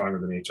community stronger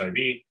than HIV.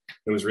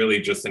 It was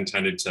really just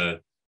intended to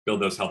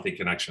build those healthy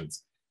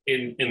connections.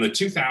 In the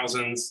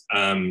 2000s,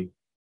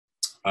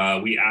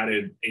 we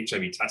added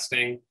HIV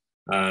testing.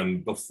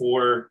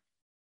 Before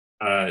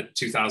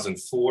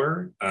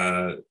 2004,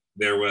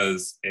 there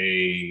was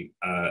an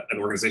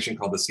organization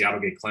called the Seattle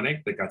Gay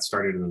Clinic that got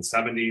started in the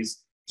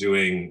 70s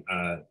doing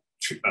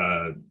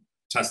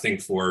testing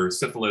for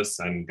syphilis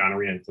and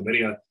gonorrhea and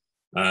chlamydia.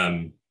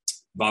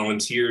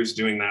 Volunteers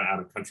doing that out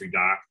of country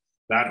doc.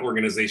 That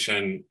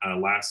organization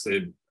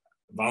lasted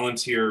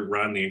volunteer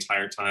run the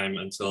entire time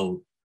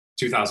until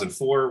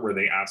 2004, where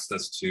they asked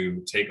us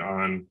to take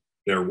on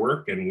their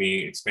work, and we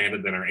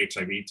expanded then our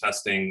HIV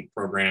testing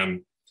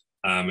program.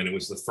 And it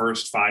was the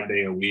first 5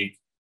 day a week,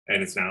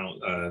 and it's now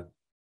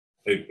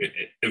it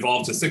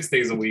evolved to 6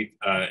 days a week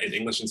in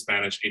English and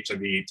Spanish,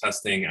 HIV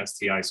testing,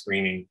 STI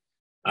screening.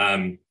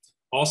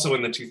 Also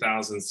in the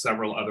 2000s,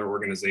 several other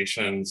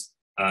organizations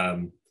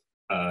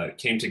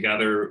came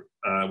together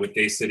with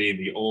Gay City.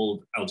 The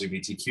old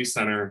LGBTQ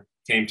Center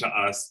came to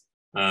us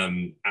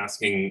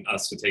asking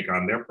us to take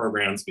on their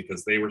programs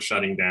because they were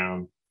shutting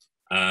down.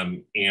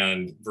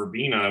 And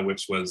Verbena,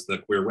 which was the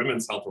queer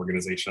women's health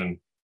organization,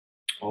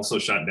 also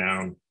shut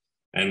down,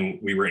 and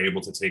we were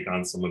able to take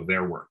on some of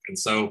their work. And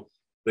so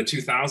the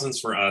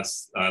 2000s for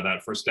us,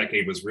 that first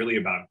decade was really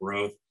about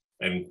growth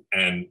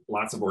and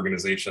lots of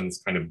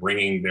organizations kind of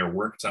bringing their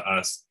work to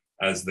us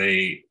as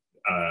they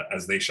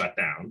shut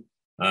down.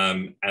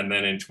 And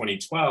then in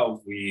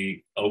 2012,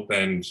 we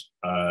opened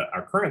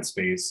our current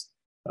space,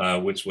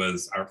 which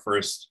was our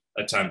first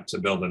attempt to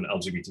build an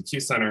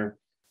LGBTQ center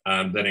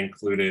that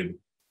included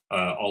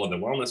all of the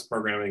wellness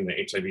programming,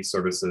 the HIV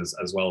services,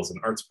 as well as an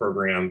arts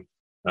program.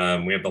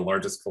 We have the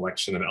largest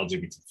collection of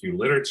LGBTQ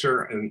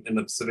literature in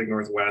the Pacific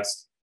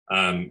Northwest,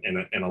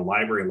 in a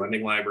library, a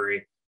lending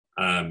library.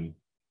 And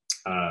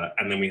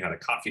then we had a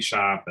coffee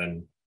shop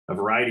and a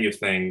variety of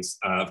things.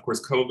 Of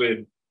course,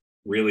 COVID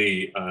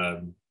really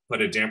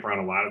put a damper on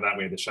a lot of that.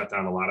 We had to shut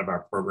down a lot of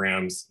our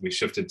programs. We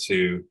shifted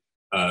to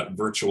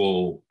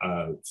virtual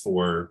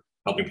for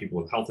helping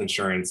people with health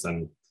insurance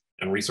and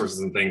resources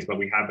and things, but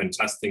we have been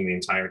testing the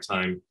entire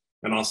time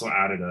and also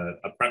added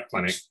a PrEP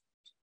clinic.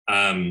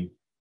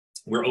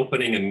 We're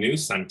opening a new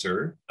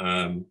center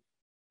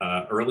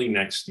early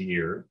next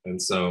year.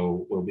 And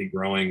so we'll be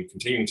growing,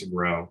 continuing to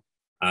grow.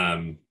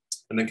 And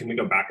then can we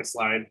go back a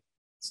slide?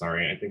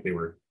 Sorry, I think they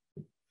were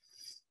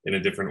in a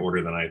different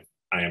order than I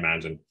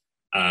imagined.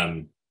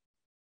 And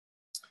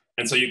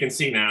so you can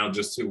see now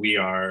just who we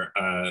are.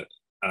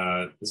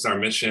 This is our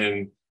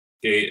mission.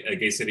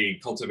 Gay City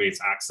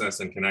cultivates access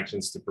and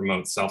connections to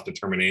promote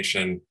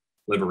self-determination,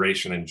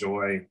 liberation, and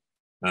joy.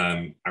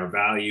 Our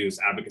values: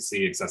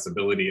 advocacy,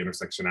 accessibility,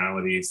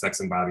 intersectionality, sex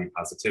and body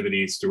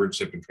positivity,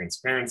 stewardship, and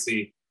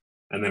transparency.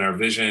 And then our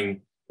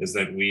vision is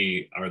that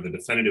we are the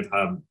definitive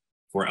hub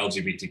for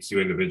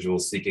LGBTQ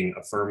individuals seeking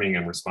affirming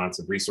and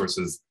responsive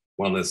resources,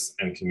 wellness,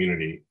 and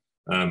community.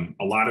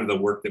 A lot of the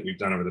work that we've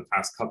done over the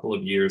past couple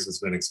of years has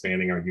been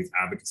expanding our youth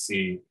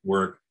advocacy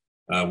work.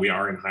 We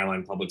are in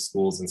Highline Public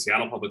Schools and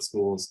Seattle Public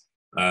Schools,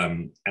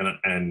 and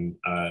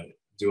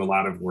do a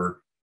lot of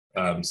work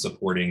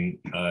supporting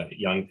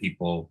young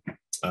people.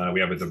 We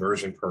have a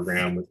diversion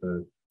program with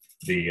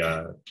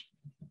the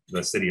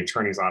city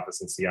attorney's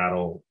office in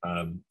Seattle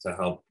to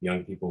help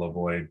young people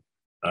avoid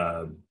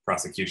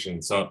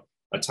prosecution. So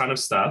a ton of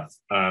stuff,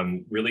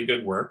 really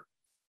good work.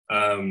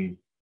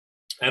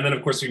 And then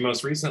of course, we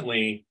most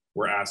recently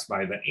were asked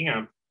by the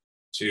AMP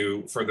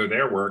to further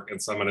their work.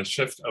 And so I'm gonna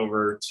shift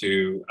over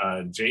to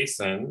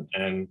Jason,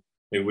 and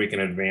maybe we can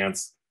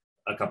advance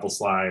a couple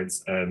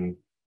slides and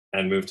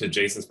move to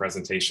Jason's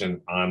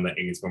presentation on the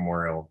AIDS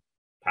Memorial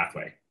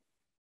Pathway.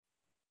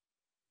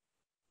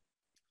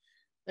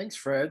 Thanks,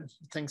 Fred.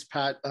 Thanks,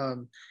 Pat.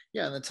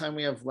 Yeah, in the time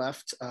we have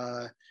left,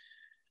 I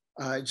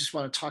just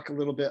want to talk a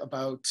little bit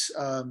about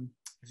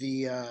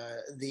the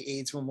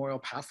AIDS Memorial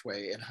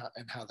Pathway and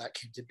how that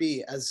came to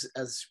be. As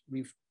has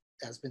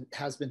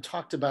been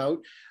talked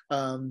about,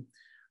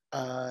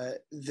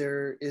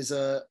 there is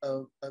an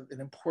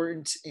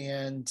important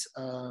and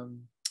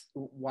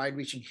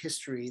wide-reaching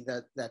history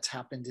that's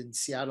happened in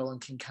Seattle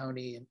and King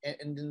County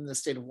and in the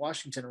state of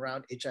Washington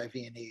around HIV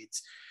and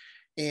AIDS.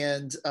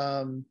 And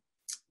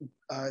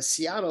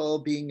Seattle,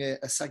 being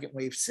a second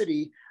wave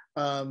city,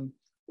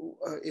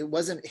 it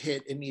wasn't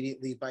hit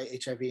immediately by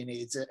HIV and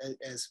AIDS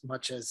as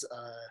much as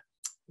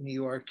New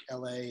York,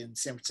 LA, and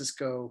San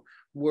Francisco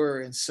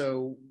were. And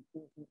so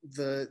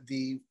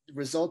the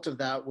result of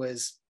that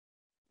was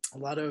a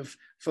lot of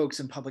folks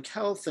in public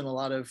health and a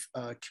lot of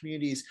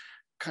communities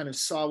kind of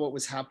saw what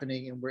was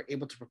happening and were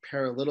able to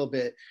prepare a little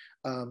bit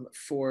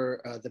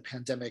for the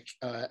pandemic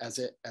as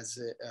it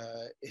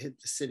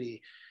hit the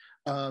city.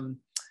 And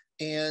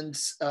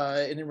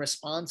in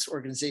response,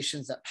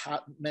 organizations that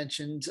Pat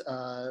mentioned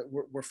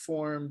were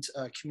formed,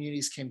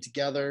 communities came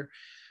together.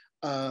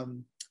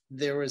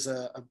 There was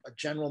a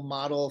general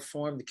model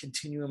formed, the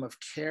Continuum of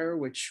Care,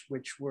 which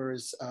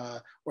was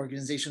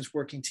organizations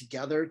working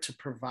together to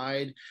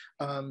provide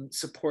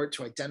support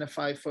to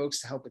identify folks,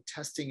 to help with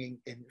testing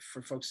and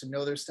for folks to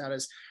know their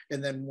status.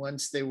 And then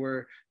once they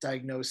were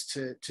diagnosed,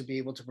 to be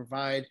able to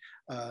provide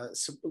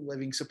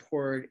living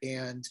support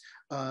and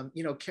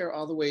care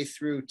all the way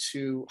through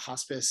to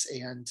hospice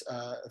and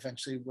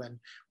eventually when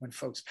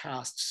folks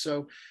passed.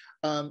 So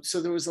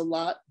there was a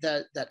lot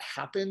that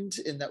happened,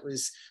 and that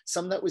was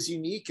some that was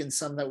unique and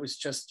some that was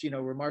just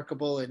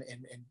remarkable and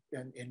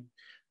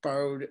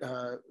borrowed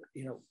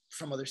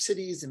from other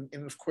cities, and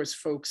of course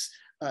folks,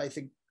 I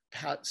think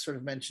Pat sort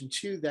of mentioned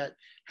too, that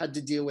had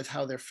to deal with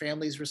how their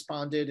families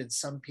responded, and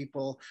some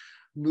people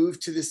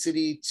moved to the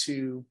city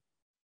to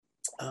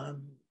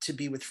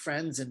be with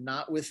friends and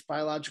not with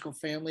biological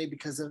family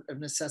because of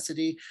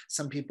necessity.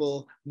 Some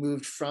people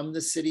moved from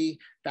the city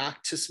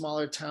back to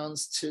smaller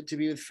towns to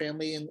be with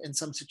family in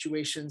some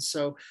situations.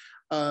 So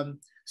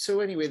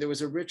anyway, there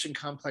was a rich and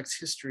complex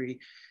history.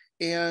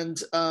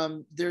 And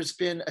there's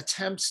been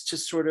attempts to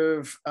sort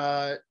of,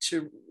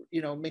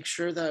 make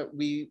sure that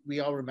we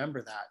all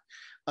remember that.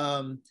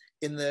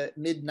 In the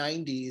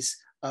mid-90s,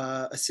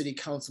 a city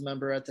council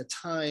member at the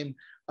time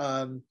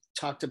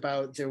talked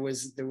about there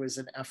was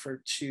an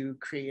effort to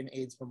create an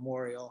AIDS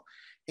memorial,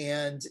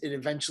 and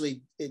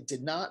it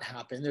did not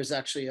happen. There's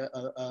actually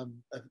a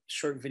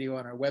short video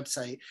on our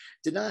website.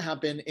 Did not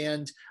happen,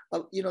 and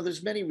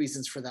there's many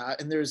reasons for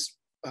that, and there's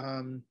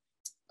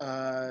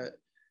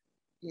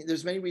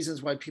many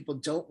reasons why people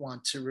don't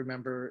want to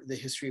remember the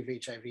history of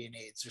HIV and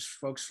AIDS. There's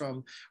folks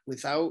from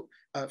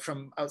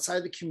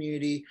outside the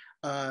community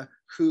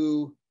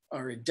who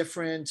are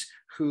indifferent,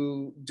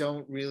 who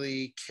don't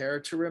really care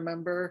to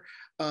remember.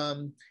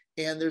 And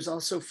there's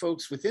also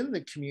folks within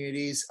the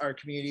communities, our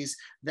communities,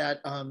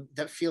 that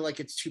feel like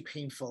it's too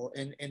painful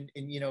and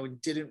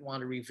didn't want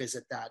to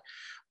revisit that.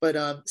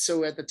 But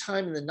so at the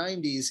time in the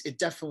 90s, it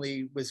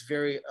definitely was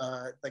very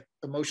like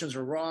emotions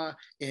were raw,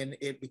 and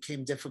it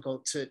became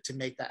difficult to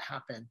make that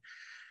happen.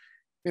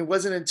 It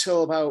wasn't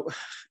until about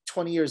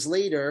 20 years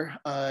later,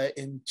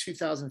 in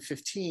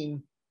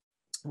 2015,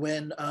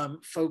 when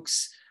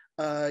folks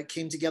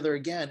came together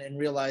again and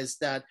realized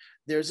that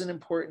there's an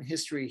important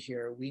history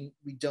here. We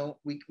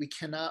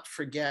cannot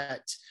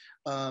forget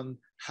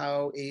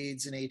how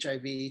AIDS and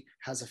HIV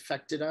has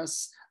affected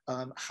us,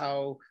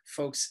 how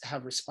folks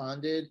have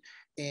responded,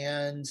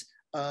 and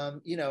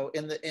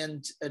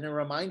and a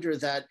reminder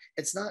that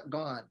it's not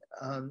gone.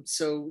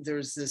 So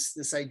there's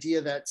this idea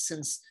that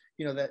since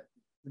that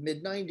the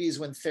mid-90s,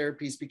 when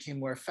therapies became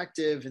more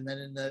effective, and then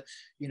into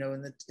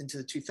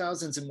the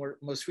 2000s, and more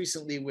most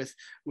recently with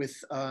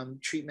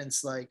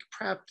treatments like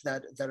PrEP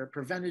that are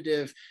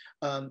preventative,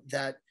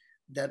 that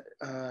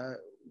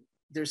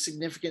there's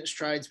significant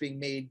strides being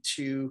made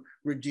to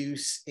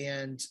reduce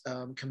and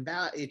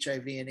combat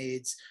HIV and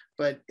AIDS,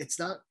 but it's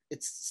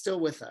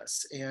still with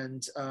us,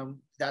 and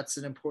that's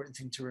an important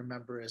thing to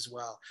remember as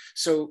well.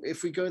 So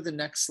if we go to the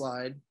next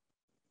slide.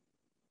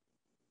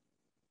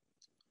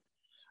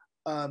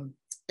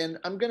 And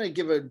I'm going to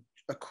give I'm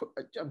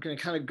going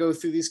to kind of go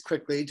through these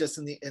quickly, just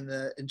in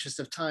the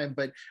interest of time.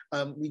 But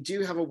we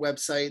do have a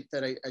website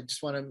that I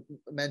just want to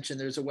mention.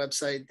 There's a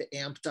website, the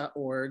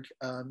amp.org,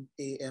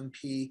 AMP,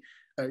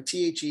 or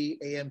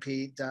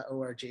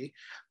THEAMP.org,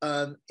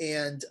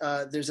 and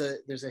there's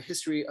a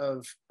history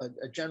of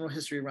a general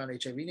history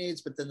around HIV and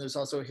AIDS, but then there's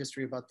also a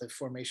history about the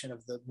formation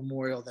of the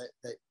memorial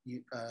that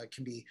you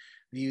can be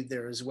viewed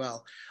there as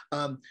well.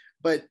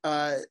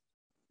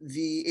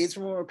 The AIDS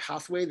Memorial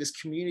Pathway, this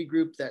community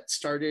group that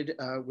started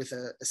with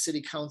a city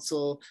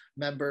council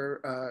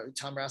member,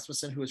 Tom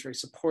Rasmussen, who was very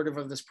supportive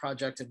of this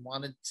project and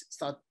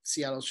thought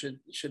Seattle should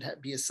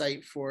be a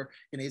site for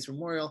an AIDS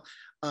memorial.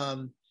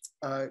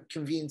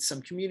 convened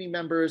some community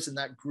members, and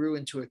that grew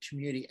into a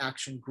community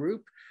action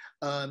group.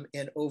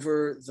 And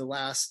over the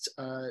last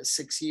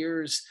 6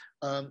 years,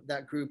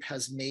 that group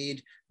has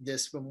made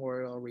this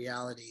memorial a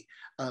reality.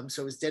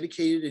 So it was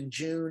dedicated in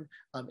June.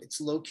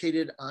 It's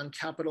located on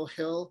Capitol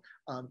Hill,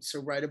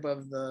 so right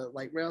above the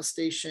light rail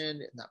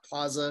station in that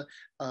plaza,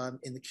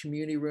 in the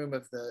community room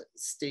of the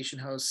station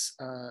house,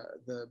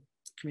 the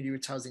community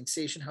youth housing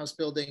station house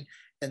building,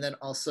 and then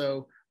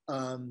also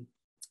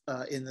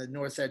in the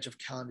north edge of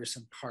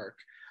Calenderson Park.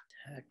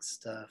 Tech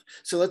stuff.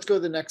 So let's go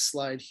to the next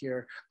slide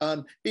here.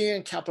 Being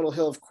in Capitol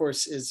Hill, of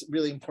course, is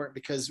really important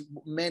because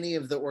many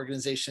of the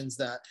organizations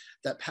that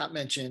Pat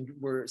mentioned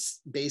were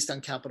based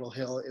on Capitol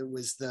Hill. It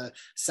was the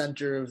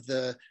center of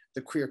the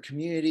queer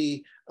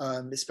community,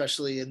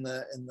 especially in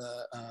the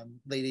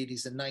late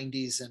 80s and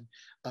 90s.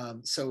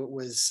 And so it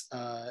was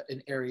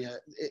an area,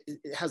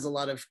 it has a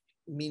lot of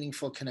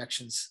meaningful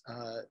connections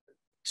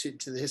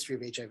to the history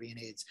of HIV and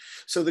AIDS.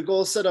 So the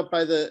goals set up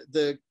by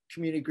the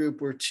community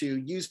group were to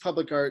use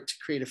public art to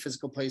create a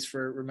physical place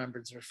for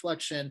remembrance and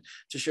reflection,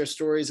 to share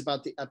stories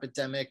about the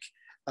epidemic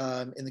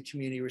in the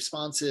community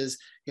responses,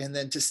 and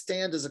then to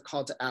stand as a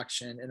call to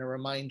action and a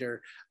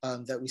reminder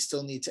that we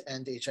still need to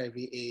end HIV,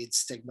 AIDS,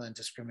 stigma, and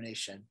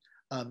discrimination.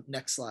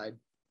 Next slide.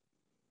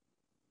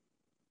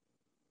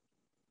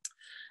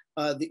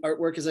 The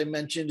artwork, as I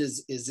mentioned,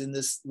 is in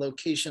this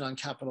location on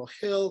Capitol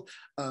Hill.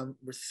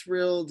 We're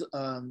thrilled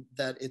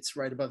that it's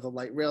right above the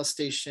light rail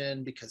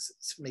station because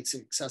it makes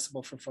it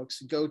accessible for folks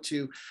to go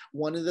to.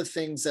 One of the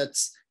things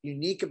that's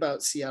unique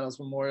about Seattle's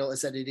memorial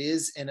is that it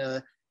is in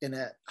a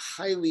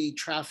highly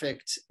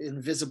trafficked,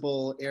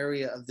 invisible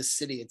area of the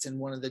city. It's in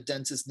one of the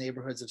densest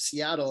neighborhoods of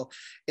Seattle,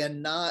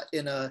 and not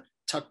in a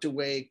tucked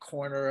away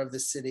corner of the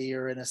city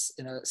or in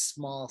a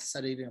small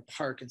setting in a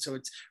park. And so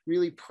it's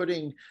really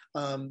putting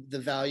the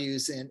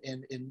values and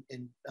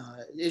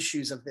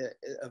issues of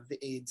the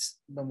AIDS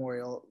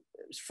memorial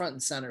front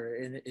and center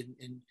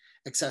and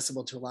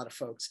accessible to a lot of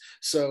folks.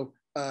 So,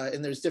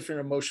 and there's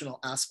different emotional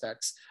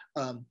aspects.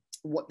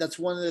 That's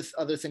one of the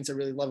other things I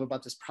really love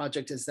about this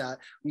project is that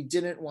we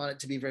didn't want it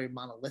to be very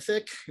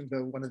monolithic.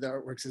 One of the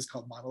artworks is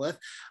called Monolith.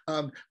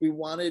 We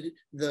wanted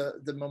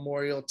the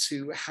memorial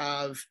to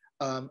have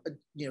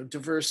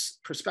diverse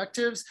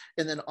perspectives,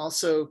 and then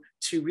also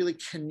to really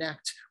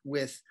connect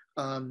with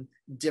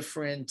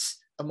different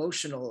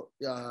emotional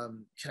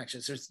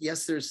connections.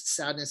 There's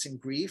sadness and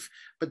grief,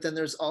 but then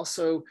there's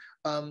also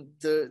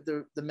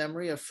the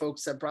memory of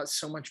folks that brought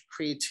so much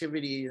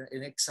creativity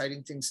and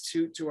exciting things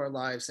to our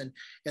lives, and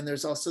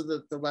there's also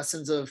the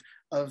lessons of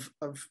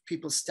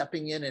people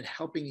stepping in and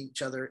helping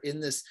each other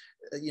in this,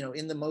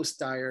 in the most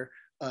dire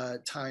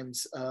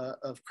times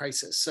of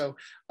crisis. So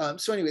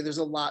anyway, there's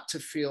a lot to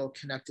feel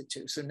connected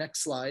to. So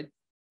next slide.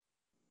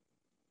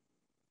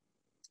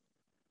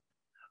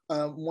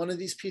 One of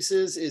these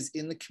pieces is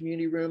in the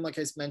community room, like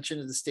I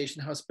mentioned, in the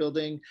station house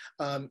building.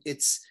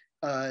 It's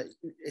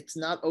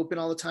not open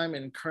all the time,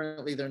 and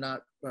currently they're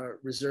not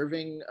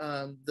reserving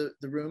the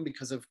room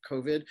because of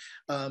COVID,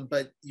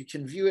 but you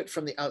can view it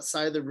from the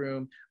outside of the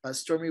room.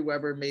 Stormy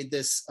Weber made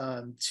this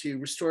to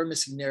restore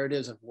missing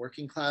narratives of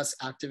working class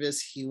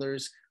activists,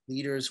 healers,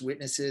 leaders,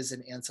 witnesses,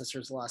 and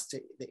ancestors lost to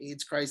the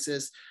AIDS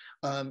crisis.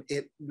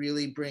 It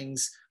really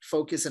brings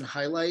focus and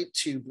highlight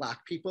to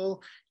Black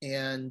people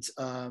and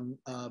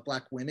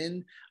Black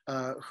women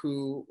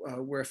who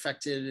were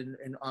affected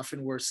and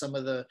often were some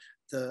of the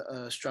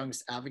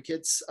strongest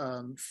advocates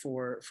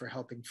for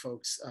helping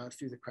folks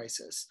through the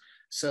crisis.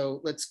 So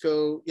let's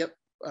go,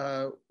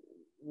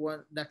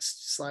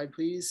 next slide,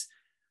 please.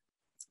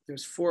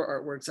 There's 4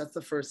 artworks. That's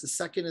the first. The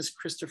second is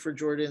Christopher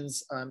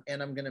Jordan's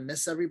And I'm Gonna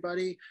Miss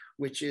Everybody,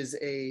 which is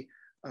a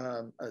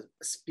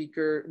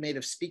speaker made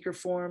of speaker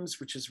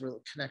forms, which is a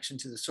real connection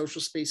to the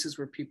social spaces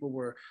where people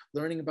were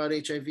learning about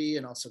HIV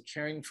and also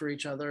caring for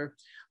each other.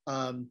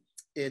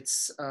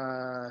 It's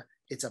a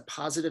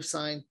positive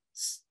sign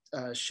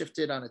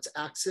shifted on its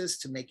axis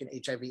to make an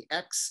HIV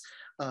X,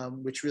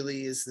 which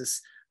really is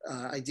this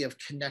idea of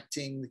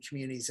connecting the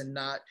communities and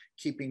not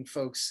keeping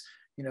folks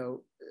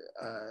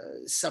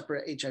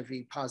separate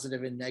HIV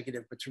positive and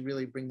negative, but to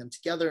really bring them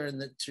together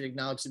and to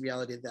acknowledge the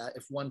reality that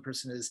if one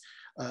person is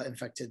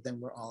infected, then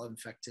we're all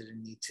infected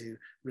and need to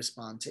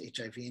respond to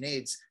HIV and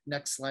AIDS.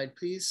 Next slide,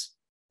 please.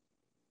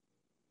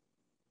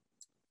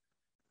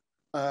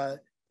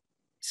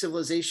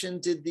 Civilization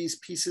did these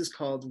pieces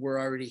called We're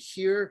Already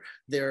Here.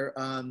 They're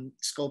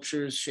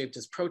sculptures shaped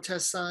as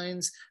protest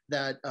signs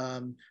that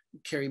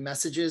carry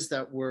messages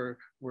that were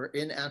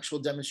in actual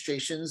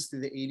demonstrations through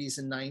the 80s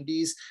and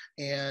 90s.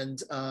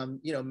 And,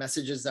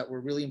 messages that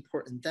were really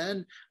important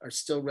then are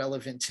still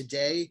relevant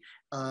today,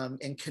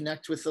 and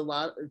connect with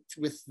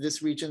with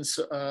this region's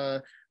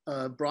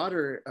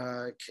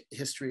broader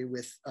history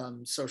with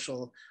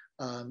social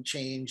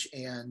change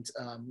and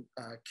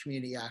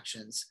community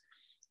actions.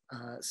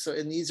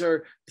 And these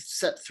are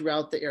set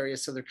throughout the area,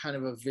 so they're kind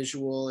of a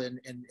visual and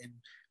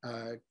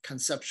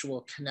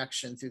conceptual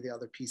connection through the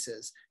other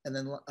pieces. And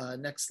then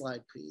next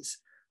slide, please.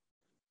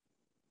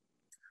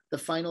 The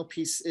final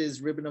piece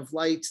is Ribbon of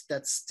Light.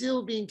 That's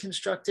still being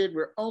constructed.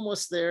 We're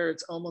almost there.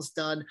 It's almost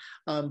done.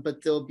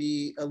 But there'll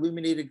be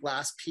illuminated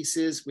glass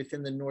pieces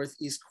within the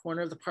northeast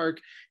corner of the park,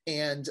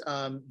 and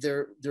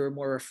they're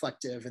more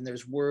reflective, and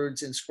there's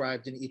words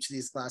inscribed in each of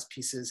these glass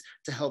pieces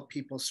to help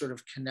people sort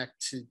of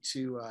connect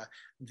to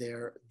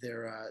their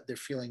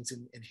feelings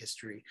in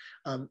history.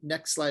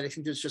 Next slide. I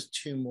think there's just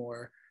two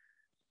more.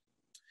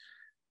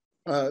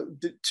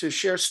 To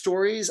share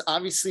stories,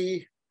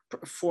 obviously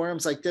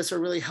forums like this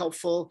are really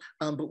helpful,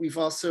 but we've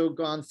also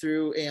gone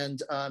through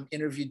and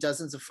interviewed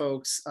dozens of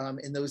folks,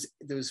 and those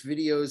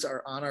videos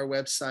are on our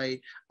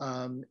website,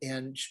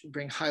 and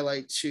bring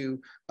highlight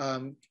to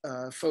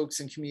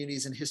folks and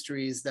communities and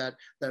histories that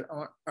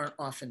aren't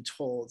often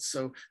told.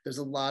 So there's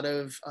a lot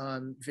of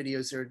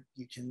videos there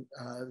you can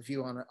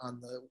view on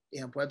the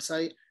AMP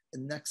website.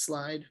 And next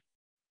slide.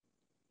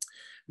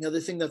 The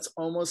other thing that's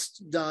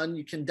almost done,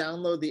 you can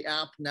download the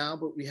app now,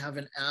 but we have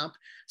an app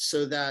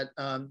so that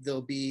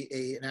there'll be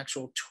an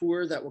actual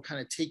tour that will kind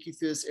of take you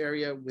through this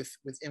area with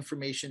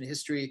information,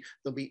 history.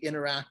 There'll be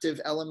interactive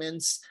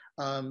elements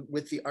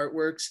with the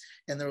artworks,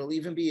 and there will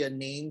even be a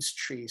names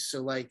tree.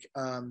 So like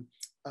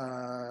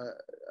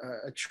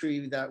a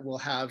tree that will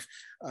have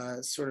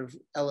sort of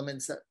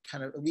elements that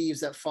kind of leaves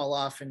that fall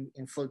off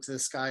and float to the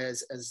sky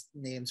as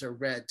names are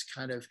read to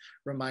kind of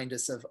remind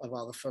us of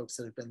all the folks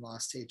that have been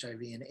lost to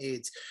HIV and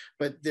AIDS.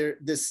 But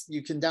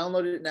you can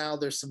download it now.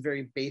 There's some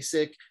very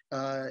basic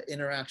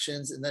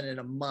interactions, and then in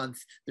a month,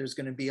 there's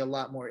going to be a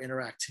lot more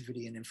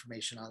interactivity and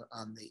information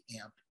on the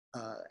AMP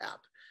app.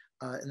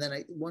 And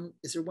then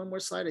is there one more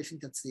slide? I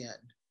think that's the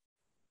end.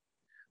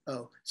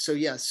 Oh, so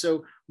yeah,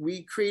 so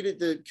we created,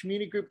 the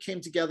community group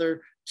came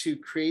together to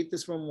create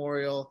this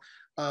memorial,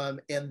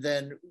 and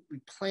then we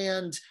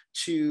planned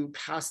to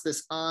pass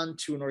this on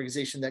to an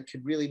organization that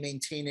could really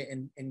maintain it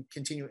and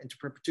continue it into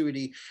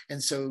perpetuity.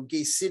 And so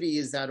Gay City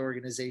is that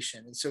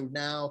organization. And so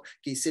now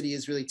Gay City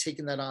is really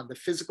taking that on. The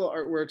physical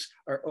artworks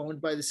are owned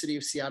by the city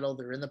of Seattle.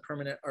 They're in the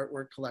permanent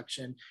artwork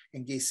collection,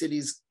 and Gay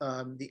City's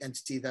the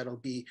entity that'll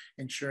be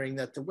ensuring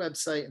that the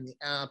website and the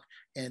app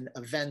and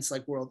events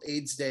like World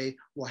AIDS Day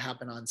will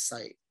happen on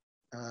site.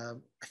 I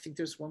think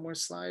there's one more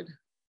slide.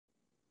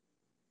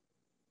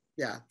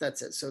 Yeah,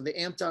 that's it. So the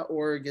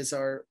amp.org is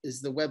the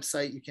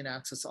website. You can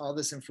access all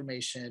this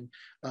information.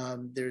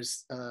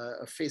 There's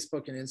a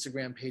Facebook and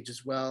Instagram page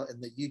as well,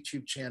 and the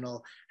YouTube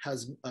channel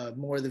has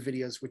more of the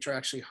videos, which are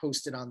actually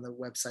hosted on the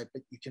website,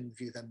 but you can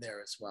view them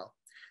there as well.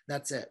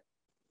 That's it.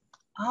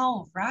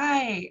 All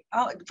right.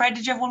 Oh, Fred,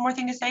 did you have one more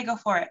thing to say? Go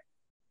for it.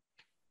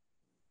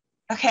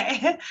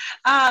 Okay.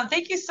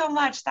 Thank you so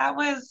much. That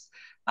was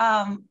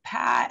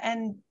Pat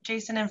and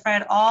Jason and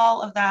Fred,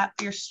 all of that,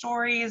 your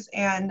stories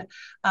and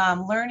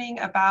learning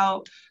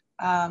about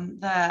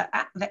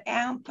the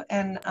AMP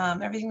and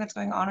everything that's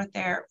going on with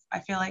there. I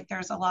feel like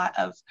there's a lot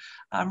of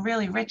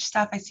really rich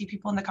stuff. I see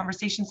people in the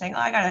conversation saying,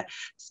 oh, I gotta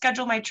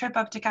schedule my trip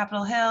up to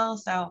Capitol Hill.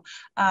 So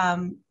I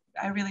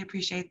really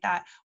appreciate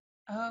that.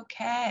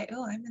 Okay,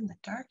 oh, I'm in the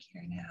dark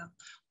here now.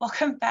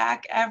 Welcome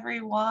back,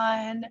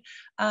 everyone.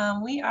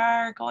 We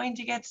are going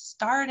to get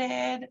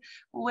started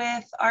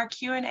with our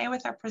Q&A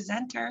with our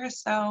presenters.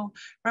 So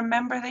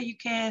remember that you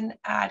can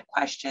add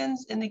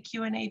questions in the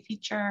Q&A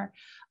feature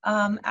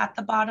at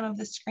the bottom of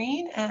the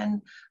screen,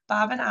 and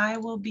Bob and I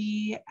will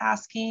be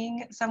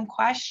asking some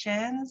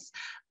questions.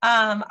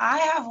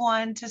 I have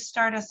one to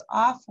start us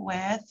off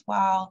with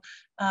while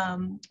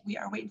we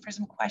are waiting for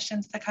some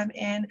questions to come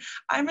in.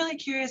 I'm really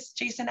curious,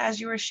 Jason,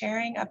 as you were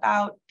sharing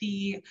about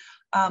the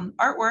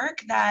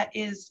artwork that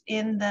is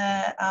in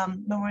the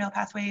Memorial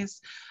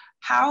Pathways,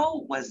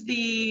 how were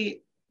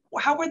the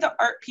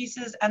art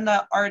pieces and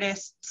the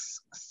artists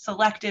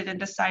selected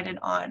and decided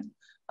on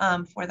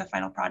for the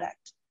final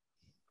product?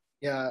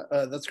 Yeah,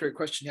 that's a great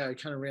question. Yeah, I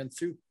kind of ran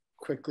through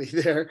quickly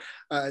there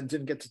and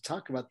didn't get to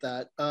talk about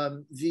that.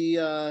 One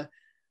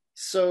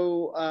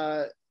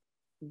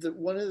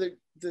of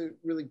the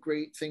really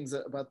great things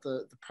about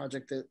the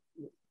project that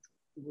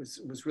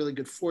was really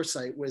good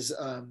foresight was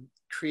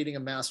creating a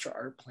master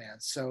art plan.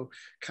 So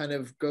kind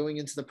of going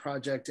into the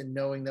project and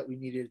knowing that we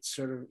needed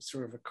sort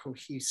of a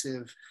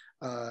cohesive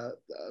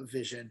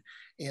vision.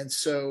 And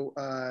so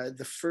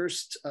the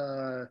first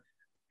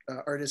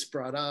artist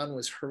brought on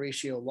was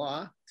Horatio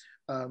Law.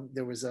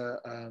 There was a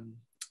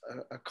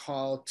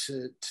call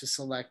to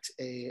select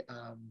a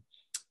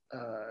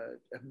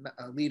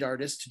lead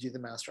artist to do the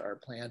master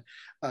art plan.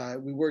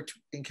 We worked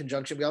in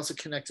conjunction. We also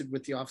connected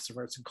with the Office of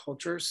Arts and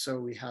Culture, so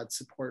we had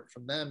support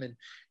from them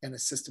and a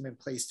system in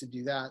place to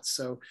do that.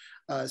 So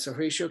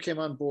Horatio came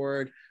on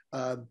board,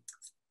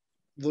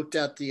 looked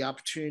at the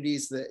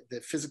opportunities,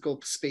 the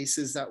physical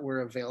spaces that were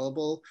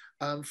available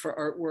for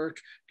artwork,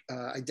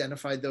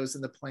 identified those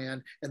in the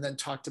plan, and then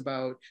talked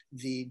about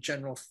the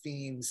general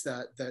themes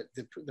that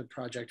the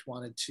project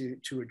wanted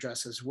to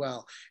address as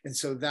well. And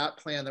so that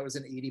plan, that was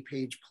an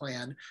 80-page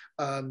plan,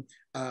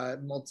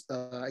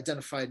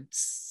 identified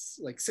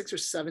like 6 or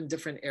 7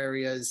 different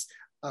areas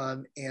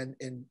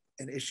and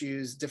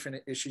issues,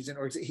 different issues. And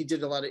he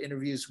did a lot of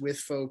interviews with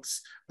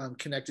folks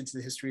connected to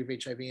the history of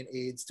HIV and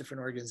AIDS,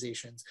 different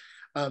organizations.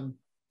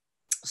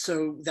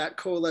 So that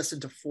coalesced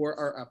into 4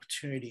 art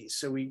opportunities.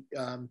 So we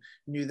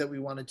knew that we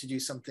wanted to do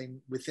something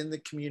within the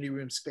community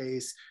room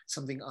space,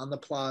 something on the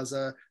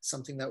plaza,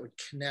 something that would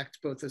connect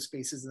both those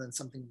spaces, and then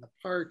something in the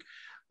park.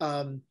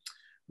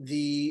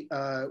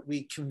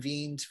 We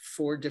convened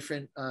 4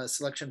 different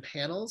selection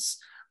panels.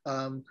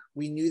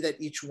 We knew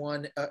that each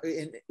one,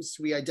 and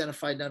so we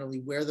identified not only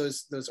where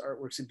those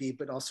artworks would be,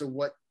 but also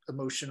what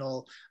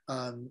emotional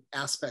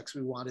aspects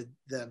we wanted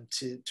them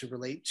to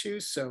relate to.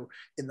 So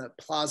in the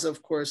plaza,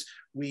 of course,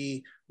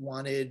 we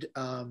wanted,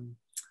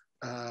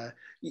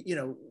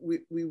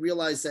 we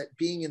realized that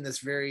being in this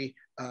very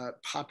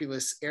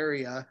populous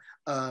area,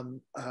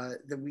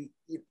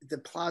 the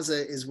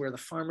plaza is where the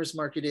farmers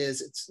market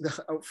is. It's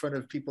out front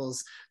of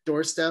people's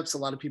doorsteps. A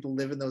lot of people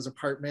live in those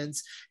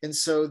apartments. And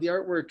so the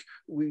artwork,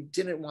 we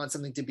didn't want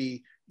something to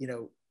be,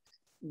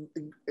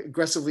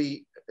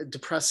 aggressively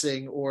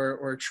depressing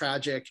or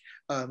tragic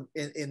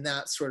in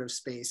that sort of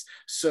space.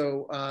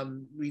 So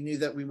we knew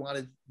that we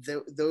wanted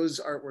those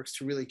artworks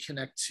to really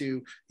connect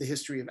to the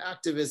history of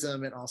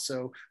activism, and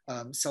also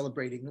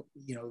celebrating,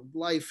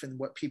 life and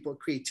what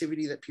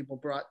creativity that people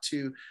brought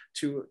to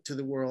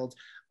the world.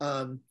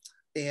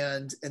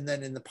 And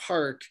then in the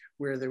park,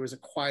 where there was a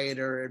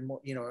quieter and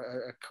more,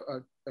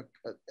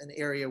 an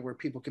area where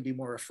people could be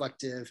more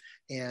reflective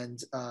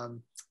and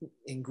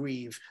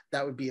grieve,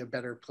 that would be a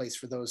better place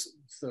for those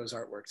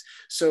artworks.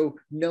 So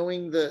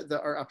knowing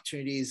the art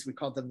opportunities, we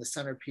called them the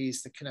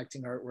centerpiece, the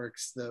connecting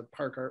artworks, the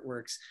park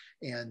artworks,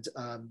 and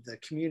the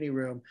community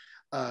room.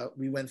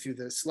 We went through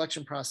the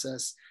selection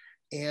process,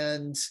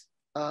 and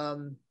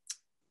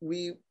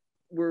we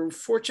were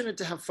fortunate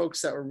to have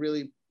folks that were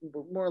really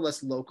more or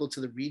less local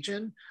to the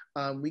region.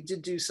 We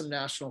did do some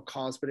national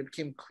calls, but it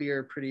became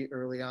clear pretty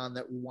early on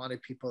that we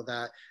wanted people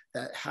that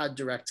had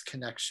direct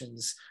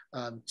connections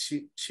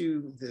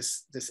to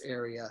this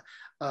area.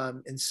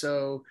 And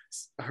so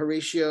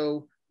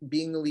Horatio,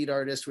 being the lead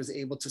artist, was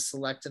able to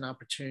select an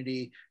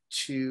opportunity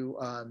to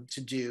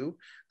do.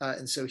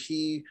 And so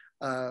he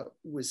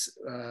was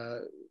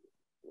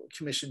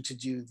commissioned to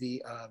do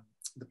the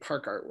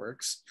park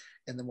artworks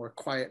and the more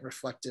quiet and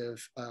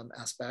reflective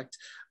aspect.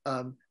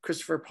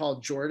 Christopher Paul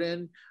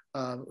Jordan,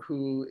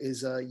 who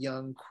is a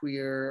young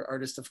queer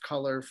artist of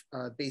color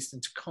based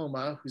in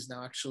Tacoma, who's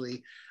now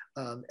actually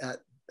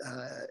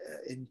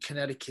in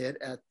Connecticut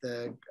at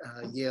the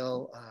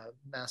Yale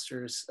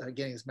Masters,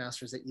 getting his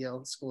master's at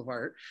Yale School of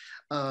Art,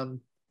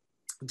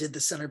 did the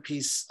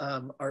centerpiece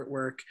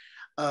artwork.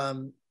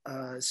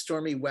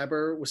 Stormy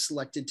Weber was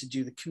selected to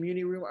do the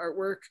community room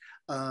artwork,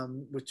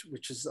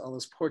 which is all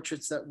those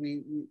portraits that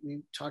we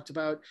talked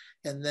about.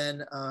 And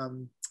then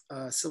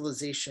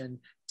Civilization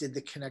did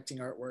the connecting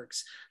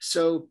artworks.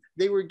 So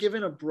they were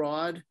given a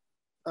broad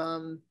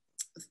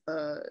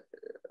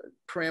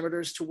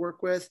parameters to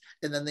work with.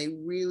 And then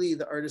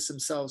the artists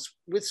themselves,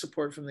 with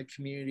support from the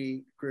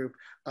community group,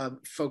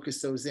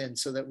 focused those in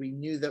so that we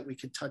knew that we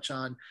could touch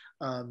on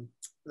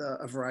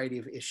a variety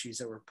of issues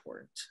that were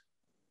important.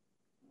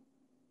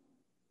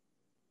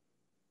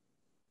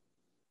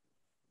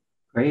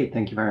 Great,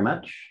 thank you very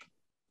much.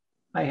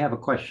 I have a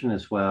question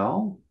as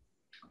well.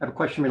 I have a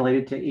question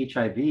related to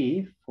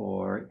HIV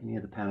for any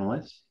of the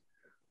panelists.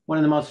 One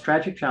of the most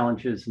tragic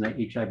challenges in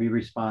the HIV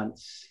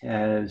response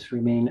has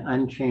remained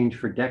unchanged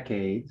for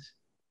decades,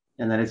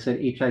 and that is that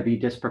HIV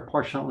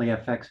disproportionately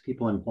affects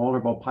people in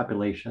vulnerable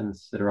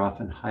populations that are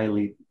often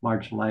highly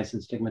marginalized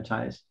and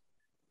stigmatized.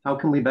 How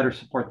can we better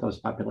support those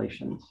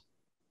populations?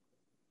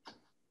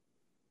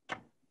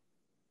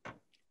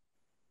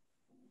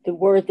 The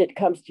word that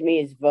comes to me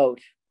is vote.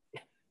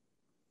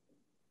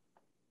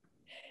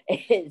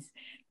 Is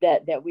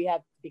that we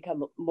have to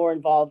become more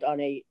involved on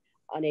a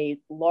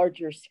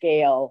larger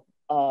scale.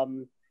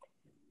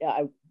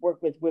 I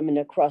work with women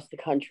across the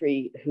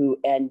country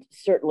and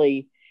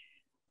certainly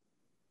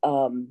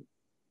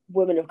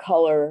women of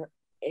color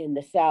in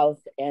the South,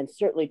 and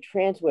certainly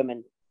trans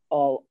women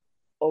all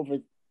over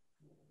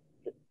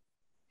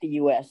the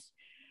US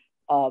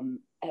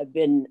have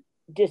been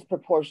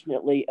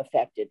disproportionately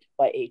affected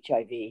by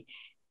HIV.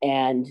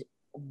 And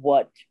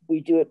what we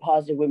do at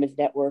Positive Women's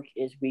Network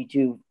is we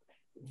do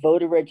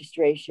voter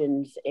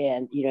registrations,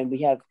 and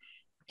we have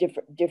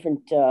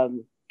different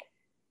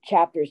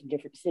chapters in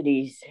different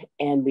cities,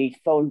 and we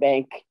phone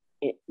bank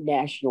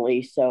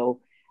nationally.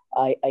 So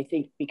I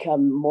think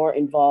become more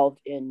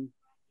involved in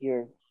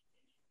your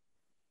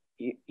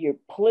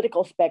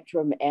political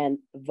spectrum and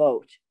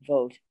vote.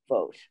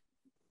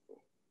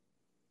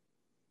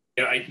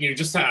 Yeah,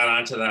 just to add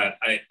on to that,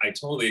 I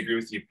totally agree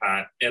with you,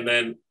 Pat. And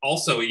then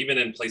also, even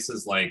in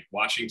places like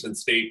Washington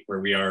State, where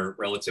we are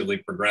relatively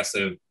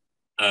progressive,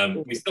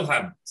 we still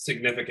have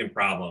significant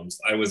problems.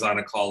 I was on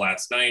a call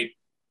last night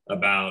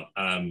about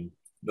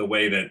the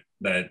way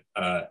that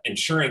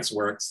insurance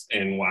works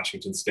in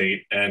Washington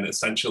State. And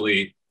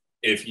essentially,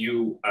 if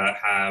you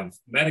have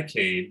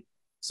Medicaid,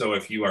 so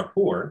if you are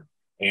poor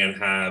and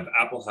have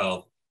Apple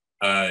Health,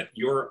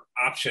 your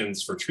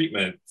options for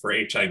treatment for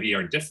HIV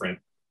are different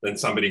than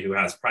somebody who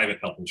has private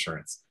health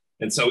insurance.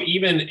 And so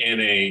even in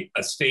a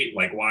state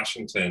like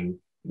Washington,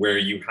 where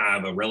you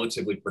have a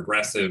relatively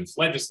progressive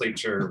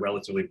legislature,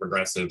 relatively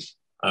progressive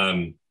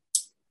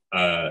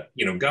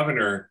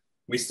governor,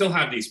 we still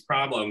have these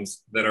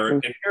problems that are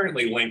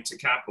inherently linked to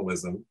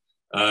capitalism,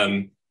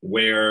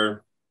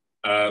 where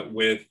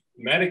with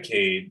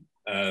Medicaid,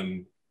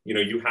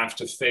 you have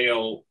to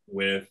fail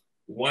with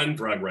one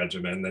drug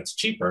regimen that's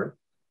cheaper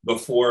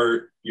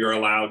before you're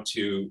allowed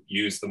to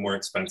use the more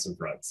expensive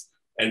drugs.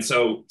 And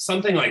so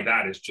something like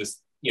that is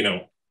just,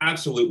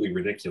 absolutely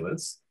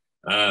ridiculous.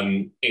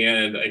 And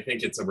I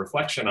think it's a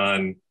reflection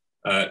on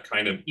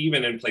kind of,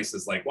 even in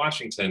places like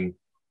Washington,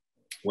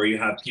 where you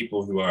have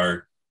people who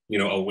are,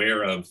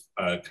 aware of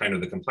kind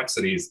of the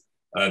complexities,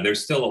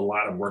 there's still a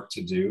lot of work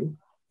to do.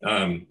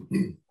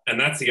 And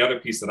that's the other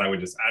piece that I would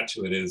just add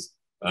to it is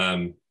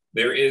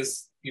there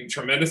is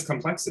tremendous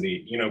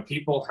complexity.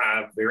 People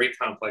have very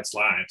complex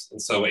lives.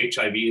 And so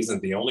HIV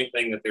isn't the only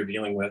thing that they're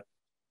dealing with.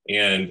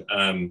 And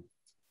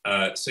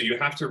so you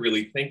have to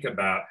really think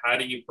about, how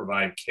do you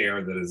provide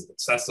care that is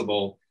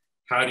accessible?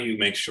 How do you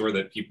make sure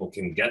that people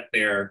can get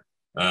there?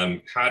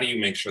 How do you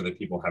make sure that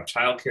people have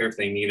childcare if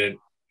they need it?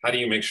 How do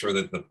you make sure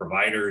that the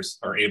providers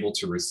are able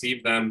to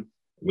receive them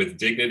with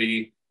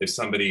dignity if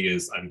somebody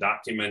is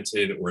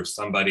undocumented, or if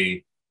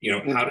somebody,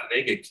 how do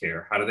they get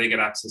care? How do they get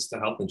access to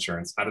health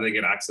insurance? How do they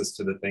get access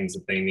to the things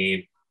that they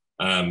need?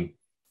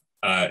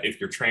 If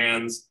you're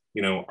trans,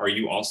 are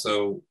you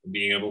also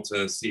being able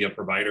to see a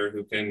provider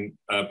who can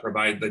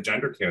provide the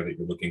gender care that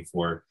you're looking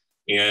for?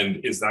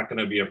 And is that going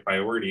to be a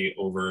priority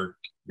over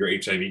your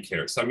HIV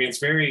care? So, I mean, it's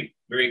very,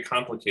 very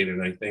complicated.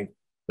 And I think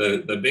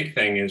the big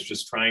thing is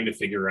just trying to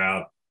figure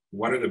out,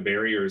 what are the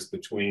barriers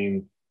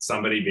between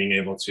somebody being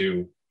able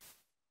to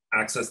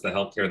access the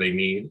healthcare they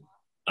need,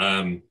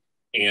 and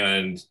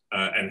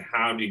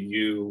how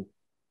do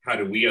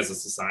we as a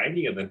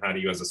society, and then how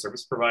do you as a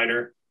service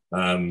provider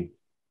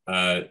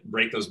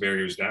break those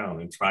barriers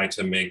down and try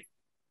to make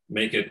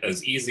it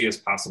as easy as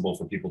possible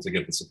for people to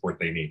get the support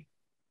they need.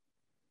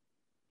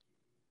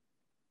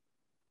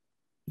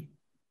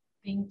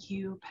 Thank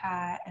you,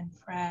 Pat and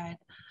Fred.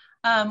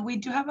 We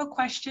do have a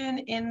question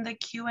in the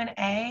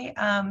Q&A,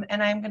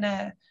 and I'm going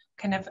to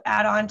kind of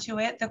add on to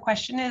it. The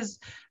question is,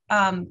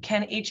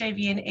 can HIV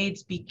and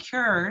AIDS be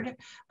cured?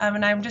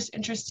 And I'm just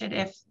interested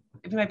if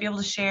you might be able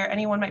to share,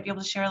 anyone might be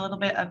able to share a little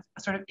bit of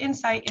sort of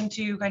insight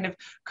into kind of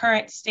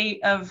current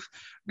state of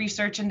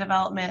research and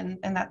development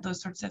and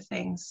those sorts of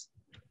things.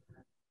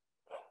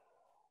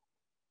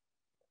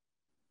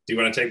 Do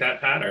you want to take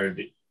that, Pat, or?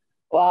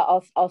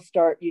 Well, I'll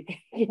start. You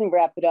can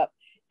wrap it up.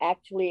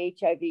 Actually,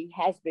 HIV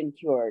has been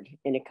cured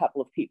in a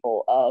couple of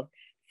people.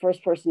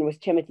 First person was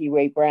Timothy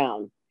Ray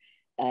Brown,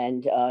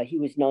 and he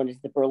was known as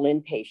the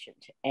Berlin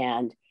patient.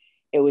 And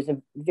it was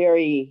a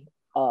very,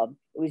 it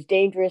was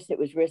dangerous, it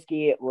was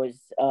risky, it was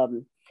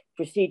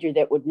procedure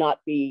that would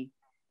not be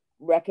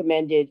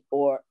recommended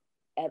or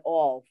at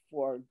all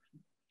for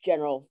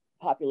general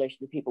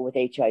population of people with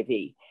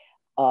HIV.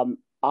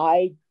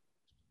 I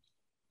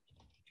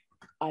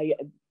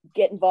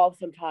get involved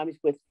sometimes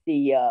with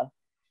the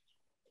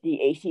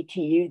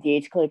ACTU, the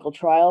AIDS Clinical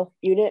Trial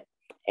Unit,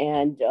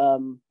 and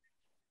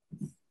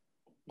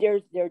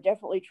there are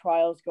definitely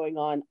trials going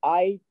on.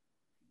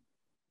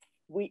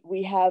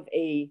 We have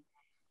a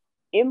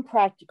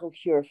impractical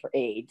cure for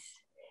AIDS,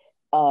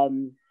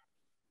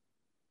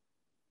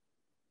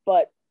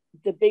 but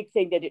the big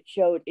thing that it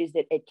showed is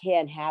that it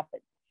can happen.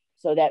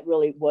 So that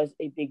really was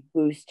a big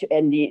boost.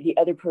 And the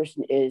other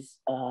person is,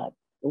 I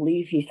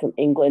believe he's from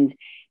England.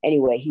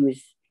 Anyway,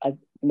 I've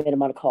met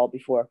him on a call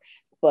before,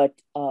 but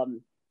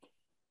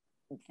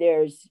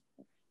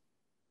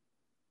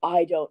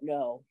I don't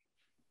know.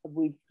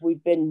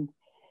 We've been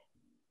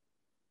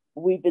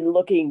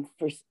looking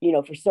for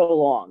so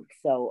long.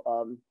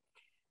 So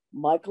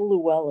Michael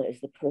Llewellyn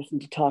is the person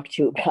to talk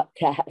to about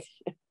that.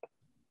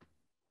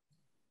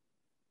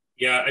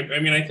 Yeah, I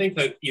mean, I think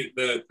that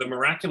the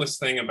miraculous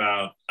thing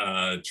about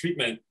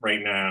treatment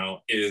right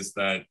now is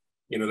that,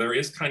 there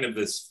is kind of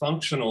this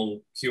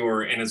functional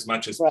cure in as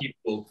much as right.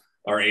 People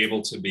are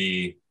able to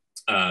be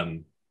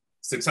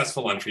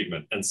successful on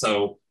treatment. And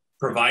so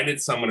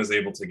provided someone is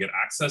able to get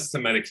access to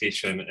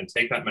medication and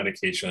take that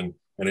medication,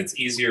 and it's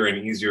easier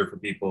and easier for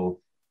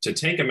people to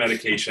take a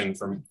medication.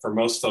 For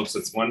most folks,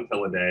 it's one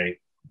pill a day.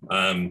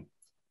 And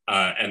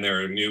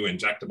there are new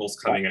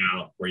injectables coming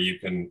out where you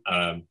can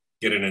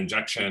get an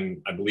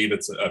injection, I believe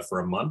it's for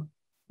a month,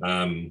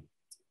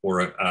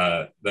 or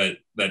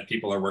that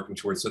people are working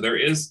towards. So there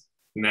is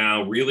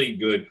now really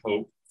good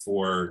hope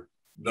for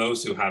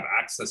those who have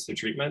access to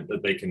treatment,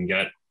 that they can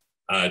get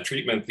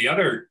treatment. The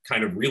other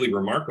kind of really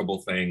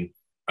remarkable thing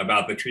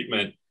about the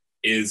treatment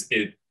is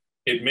it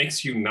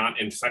makes you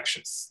not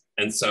infectious.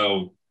 And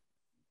so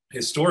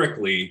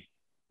historically,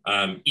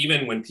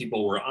 even when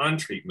people were on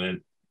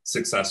treatment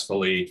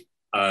successfully,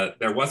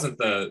 there wasn't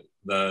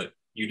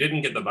you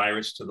didn't get the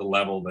virus to the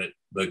level that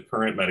the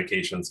current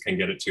medications can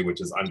get it to,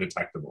 which is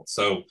undetectable.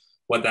 So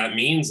what that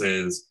means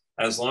is,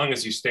 as long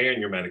as you stay on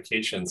your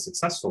medication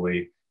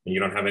successfully and you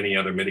don't have any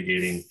other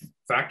mitigating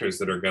factors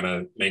that are going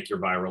to make your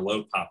viral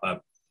load pop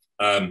up,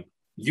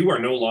 you are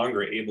no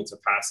longer able to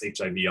pass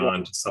HIV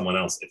on to someone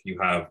else if you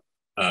have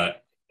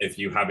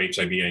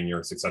HIV and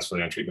you're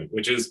successfully on treatment,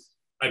 which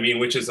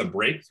is a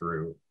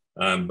breakthrough,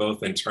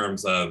 both in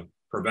terms of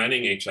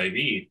preventing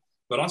HIV,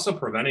 but also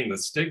preventing the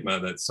stigma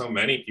that so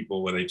many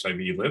people with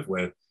HIV live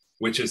with,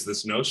 which is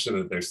this notion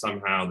that there's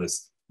somehow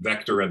this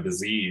vector of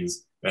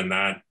disease and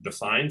that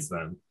defines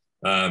them.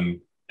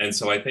 And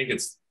so I think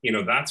it's,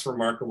 that's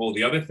remarkable.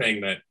 The other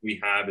thing that we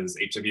have is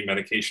HIV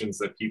medications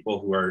that people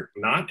who are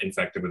not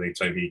infected with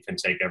HIV can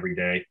take every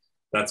day.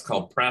 That's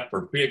called PrEP,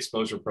 or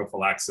pre-exposure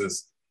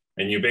prophylaxis.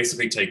 And you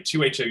basically take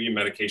 2 HIV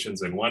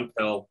medications in one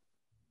pill,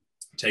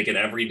 take it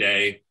every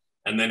day.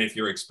 And then if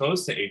you're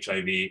exposed to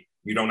HIV,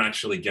 you don't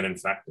actually get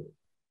infected.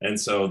 And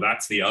so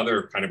that's the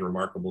other kind of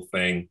remarkable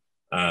thing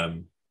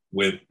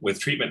with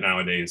treatment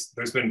nowadays.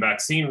 There's been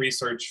vaccine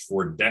research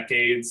for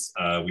decades.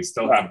 We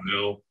still have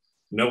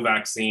no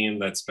vaccine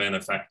that's been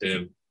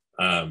effective.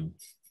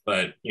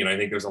 But I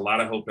think there's a lot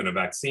of hope in a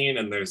vaccine,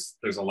 and there's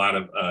a lot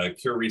of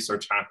cure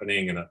research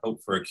happening, and a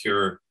hope for a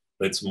cure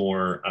that's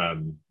more,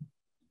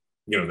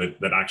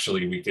 that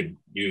actually we could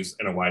use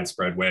in a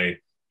widespread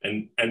way.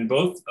 And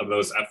both of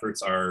those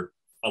efforts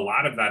a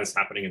lot of that is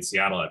happening in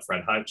Seattle at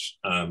Fred Hutch.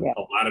 A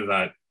lot of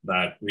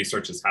that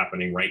research is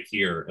happening right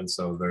here. And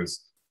so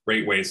there's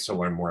great ways to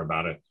learn more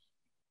about it.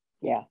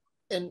 Yeah.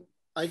 And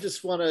I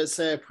just want to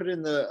say, I put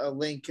in a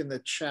link in the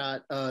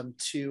chat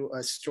to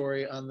a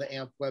story on the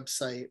AMP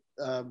website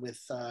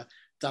with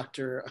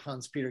Dr.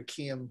 Hans-Peter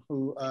Kiem,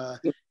 who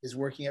is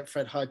working at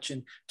Fred Hutch,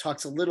 and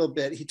talks a little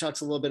bit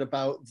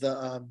about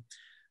the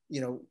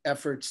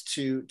efforts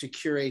to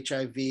cure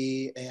HIV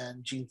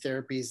and gene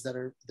therapies that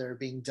are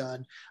being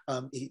done.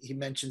 He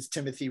mentions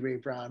Timothy Ray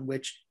Brown,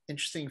 which,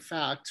 interesting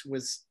fact,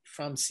 was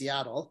from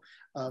Seattle,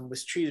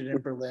 was treated in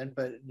Berlin,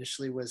 but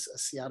initially was a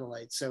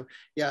Seattleite. So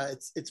yeah,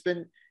 it's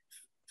been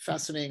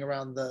fascinating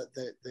around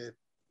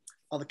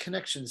all the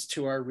connections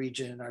to our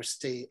region and our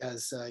state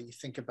as you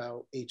think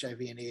about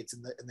HIV and AIDS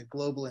and the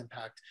global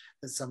impact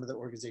that some of the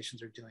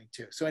organizations are doing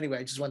too. So anyway,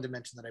 I just wanted to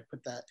mention that I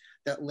put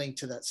that link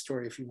to that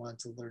story if you want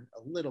to learn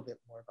a little bit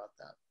more about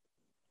that.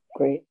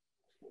 Great.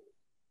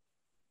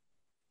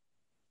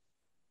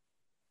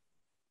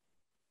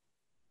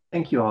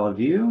 Thank you, all of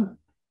you.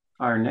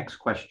 Our next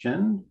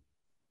question.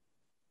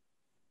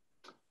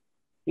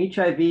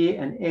 HIV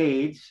and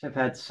AIDS have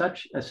had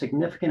such a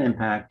significant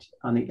impact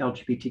on the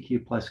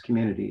LGBTQ plus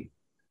community.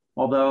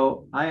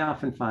 Although I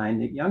often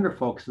find that younger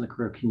folks in the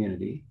queer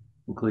community,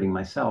 including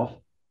myself,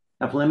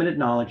 have limited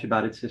knowledge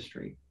about its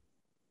history.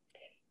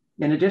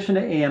 In addition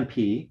to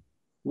AMP,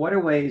 what are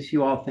ways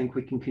you all think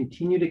we can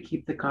continue to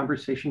keep the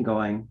conversation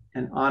going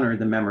and honor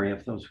the memory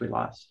of those we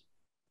lost?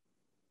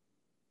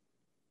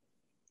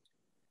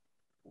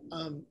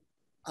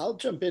 I'll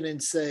jump in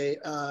and say,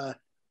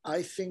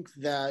 I think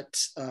that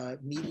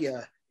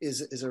media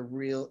is a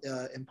real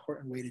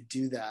important way to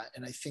do that.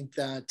 And I think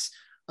that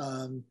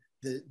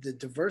the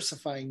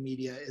diversifying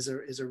media is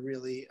a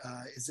really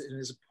is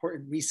an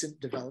important recent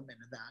development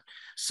in that.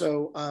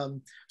 So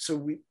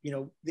we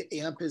the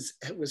AMP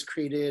was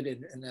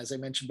created, and as I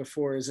mentioned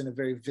before, is in a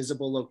very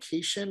visible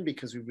location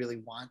because we really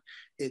want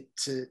it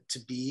to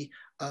be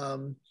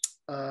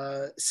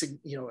a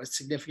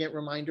significant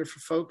reminder for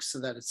folks, so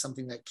that it's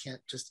something that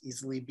can't just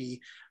easily be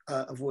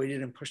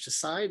avoided and pushed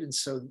aside. And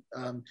so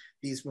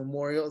these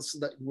memorials,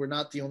 that we're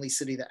not the only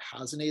city that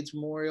has an AIDS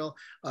memorial.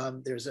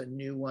 There's a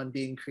new one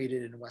being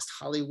created in West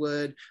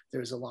Hollywood.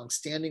 There's a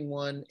longstanding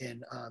one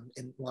in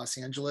Los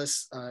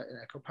Angeles, in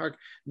Echo Park.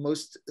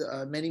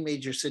 Many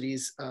major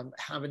cities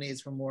have an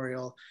AIDS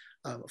memorial.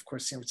 Of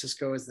course, San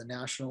Francisco is the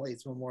National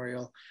AIDS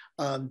Memorial.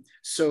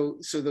 So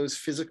those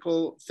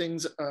physical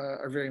things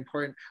are very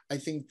important. I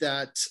think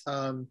that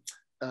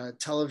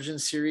television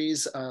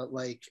series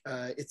like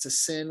It's a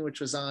Sin, which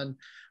was on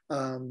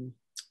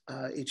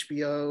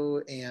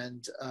HBO,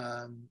 and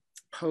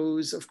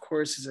Pose, of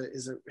course,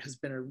 has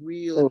been a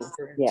real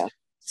important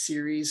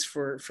series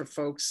for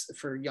folks,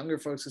 for younger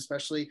folks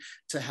especially,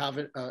 to have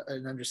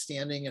an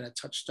understanding and a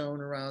touchstone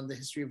around the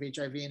history of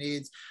HIV and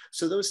AIDS.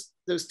 So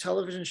those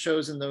television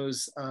shows and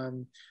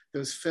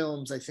those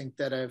films, I think,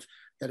 that have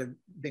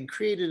been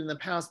created in the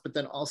past, but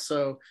then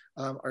also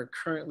are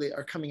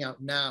coming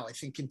out now. I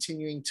think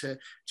continuing to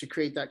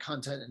create that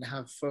content and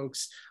have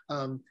folks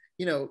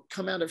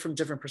come at it from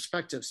different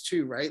perspectives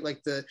too, right?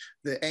 Like the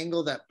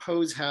angle that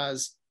Pose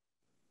has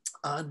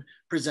on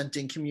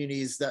presenting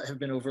communities that have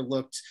been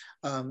overlooked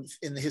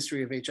in the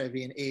history of HIV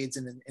and AIDS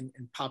and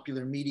in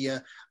popular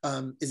media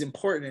is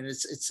important, and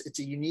it's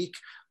a unique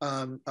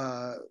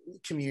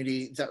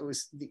community that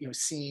was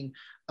seen.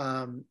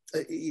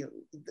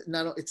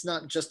 It's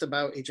not just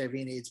about HIV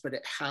and AIDS, but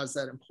it has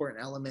that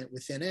important element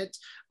within it.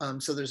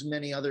 So there's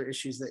many other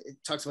issues that it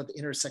talks about,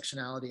 the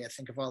intersectionality, I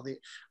think, of all the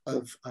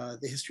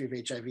history of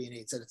HIV and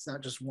AIDS, that it's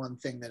not just one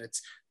thing, that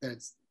it's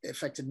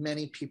affected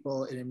many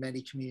people and in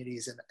many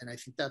communities, and I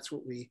think that's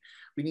what we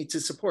need to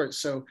support.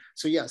 So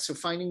yeah, so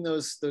finding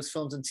those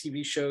films and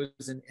TV shows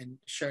and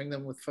sharing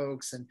them with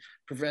folks, and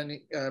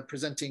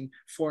presenting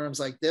forums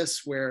like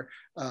this where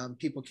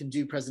people can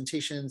do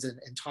presentations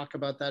and talk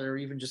about that, or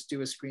even just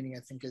do a screening, I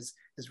think is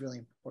really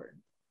important.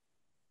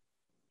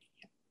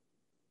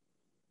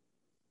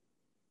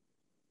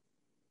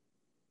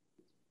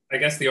 I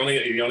guess the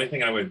only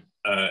thing I would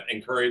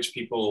encourage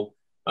people,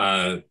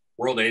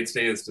 World AIDS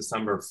Day is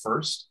December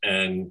 1st.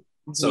 And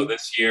so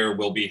this year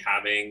we'll be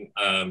having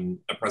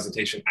a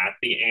presentation at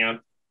the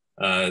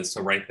AMP.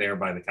 So right there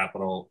by the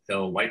Capitol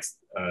Hill light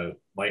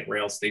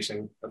rail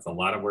station, that's a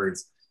lot of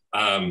words,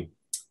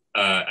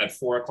 at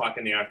 4 o'clock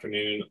in the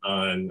afternoon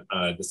on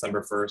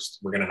December 1st.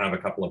 We're gonna have a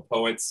couple of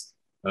poets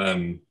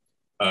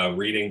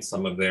reading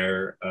some of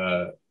their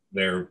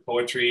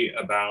poetry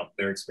about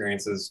their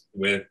experiences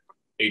with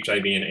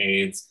HIV and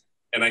AIDS.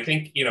 And I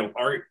think, you know,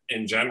 art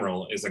in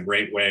general is a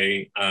great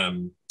way.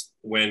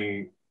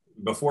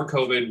 Before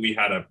COVID, we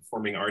had a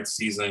performing arts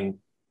season,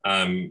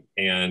 and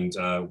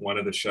one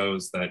of the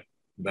shows that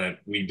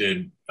we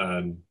did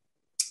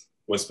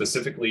was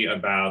specifically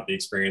about the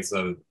experience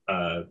of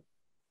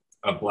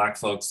Black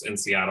folks in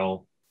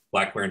Seattle,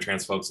 Black, queer, and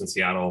trans folks in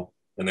Seattle,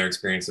 and their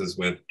experiences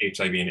with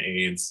HIV and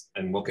AIDS.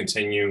 And we'll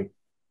continue,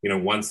 you know,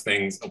 once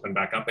things open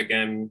back up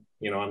again,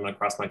 you know, I'm gonna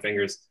cross my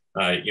fingers,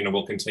 you know,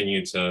 we'll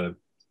continue to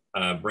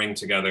bring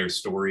together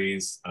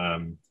stories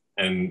and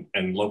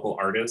local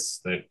artists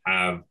that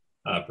have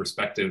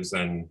perspectives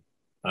and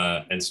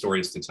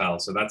stories to tell.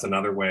 So that's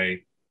another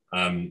way.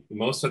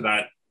 Most of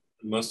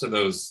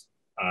those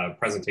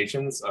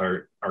presentations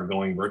are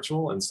going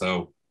virtual, and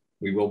so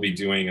we will be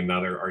doing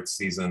another art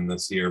season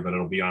this year, but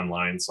it'll be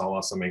online. So I'll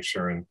also make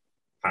sure and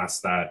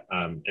pass that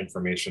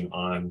information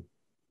on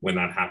when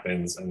that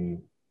happens.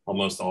 And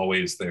almost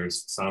always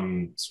there's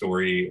some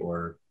story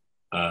or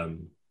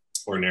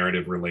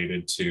narrative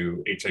related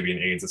to HIV and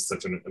AIDS. It's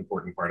such an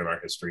important part of our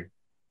history.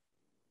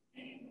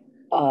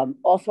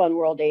 Also on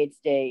World AIDS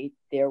Day,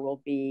 there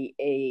will be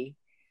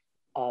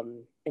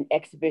an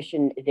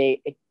exhibition.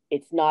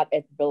 It's not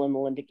at the Bill and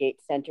Melinda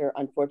Gates Center,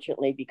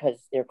 unfortunately, because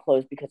they're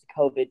closed because of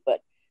COVID,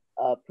 but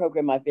a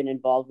program I've been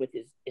involved with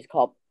is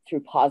called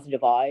Through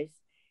Positive Eyes.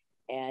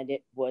 And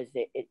it was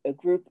a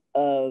group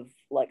of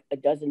like a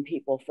dozen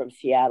people from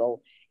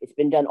Seattle. It's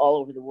been done all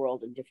over the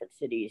world in different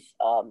cities.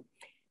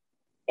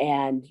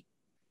 And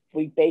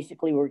we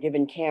basically were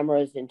given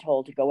cameras and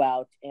told to go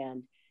out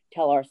and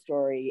tell our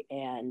story.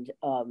 And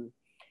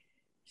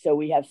so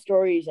we have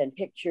stories and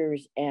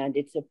pictures, and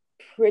it's a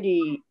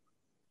pretty,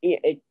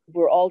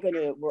 we're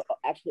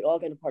actually all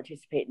gonna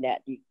participate in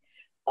that.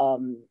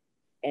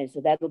 And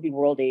so that will be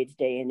World AIDS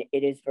Day, and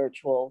it is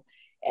virtual,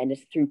 and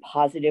it's Through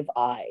Positive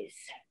Eyes.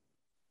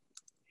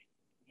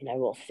 And I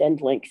will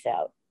send links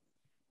out.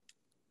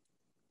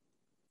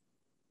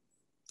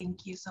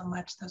 Thank you so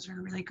much. Those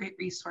are really great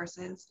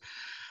resources.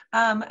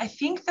 I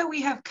think that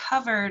we have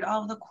covered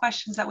all of the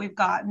questions that we've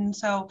gotten.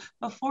 So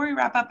before we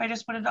wrap up, I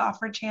just wanted to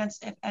offer a chance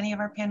if any of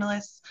our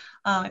panelists,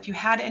 if you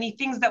had any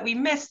things that we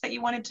missed that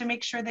you wanted to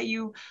make sure that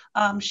you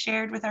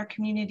shared with our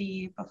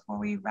community before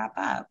we wrap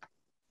up.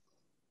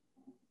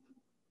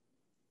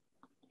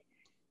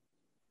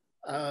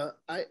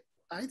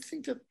 I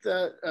think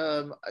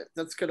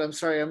that's good. I'm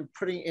sorry, I'm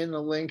putting in a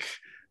link.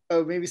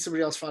 Oh, maybe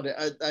somebody else found it.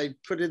 I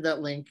put in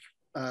that link,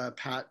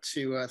 Pat,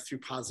 to Through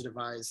Positive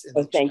Eyes in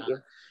the thank chat. you.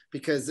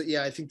 Because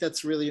yeah, I think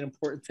that's really an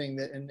important thing,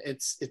 and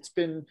it's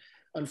been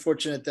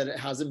unfortunate that it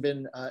hasn't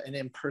been an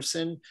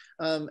in-person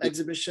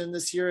exhibition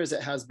this year as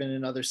it has been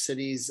in other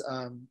cities.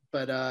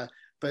 But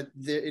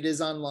it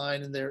is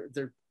online, and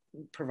they're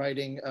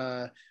providing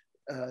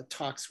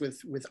talks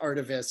with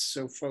artivists,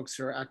 so folks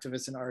who are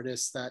activists and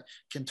artists that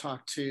can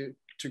talk to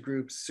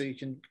groups. So you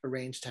can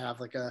arrange to have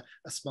like a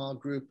small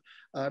group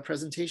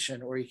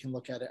presentation, or you can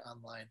look at it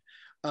online.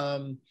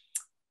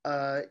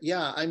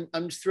 Yeah,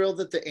 I'm thrilled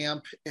that the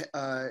AMP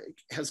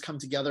has come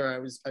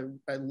together.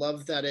 I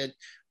love that it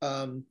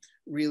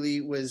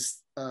really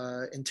was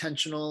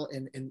intentional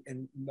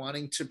in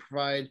wanting to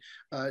provide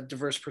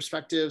diverse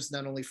perspectives,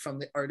 not only from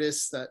the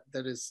artists that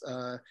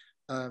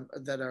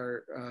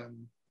are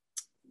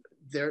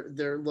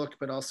their look,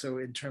 but also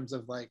in terms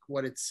of like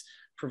what it's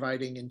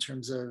providing in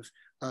terms of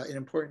an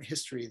important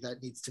history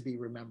that needs to be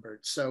remembered.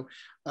 So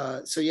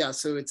yeah,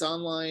 so it's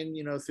online,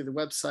 you know, through the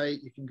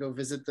website. You can go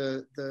visit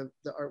the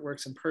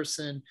artworks in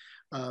person.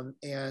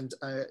 And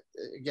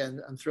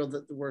again, I'm thrilled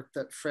that the work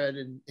that Fred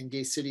and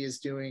Gay City is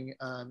doing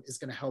is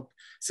going to help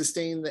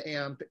sustain the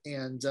AMP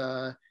and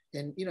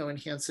you know,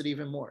 enhance it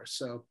even more.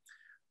 So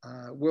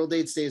World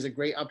AIDS Day is a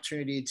great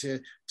opportunity to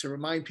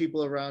remind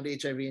people around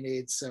HIV and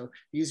AIDS. So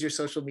use your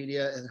social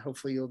media, and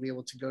hopefully you'll be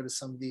able to go to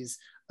some of these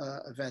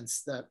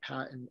events that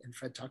Pat and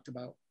Fred talked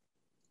about.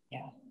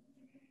 Yeah.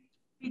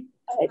 We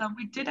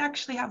did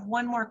actually have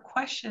one more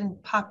question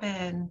pop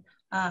in.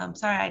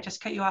 Sorry, I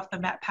just cut you off the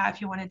mat, Pat,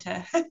 if you wanted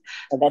to.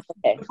 Oh, that's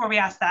okay. Before we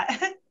ask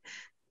that.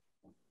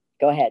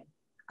 Go ahead.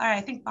 All right,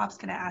 I think Bob's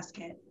gonna ask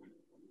it.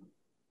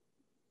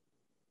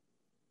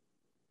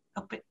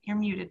 Oh, but you're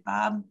muted,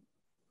 Bob.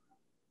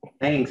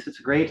 Thanks. It's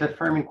a great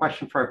affirming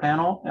question for our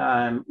panel.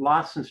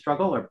 Loss and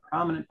struggle are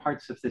prominent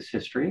parts of this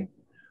history.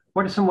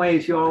 What are some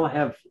ways you all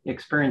have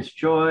experienced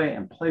joy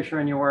and pleasure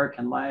in your work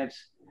and lives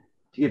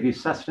to give you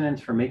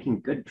sustenance for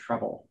making good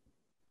trouble?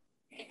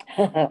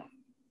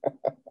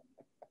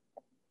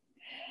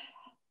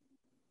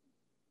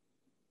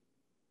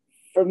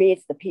 For me,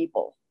 it's the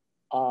people,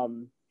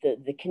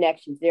 the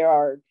connections. There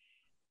are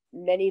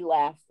many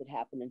laughs that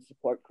happen in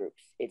support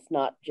groups. It's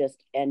not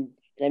just, and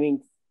I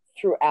mean,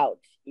 throughout,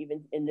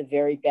 even in the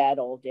very bad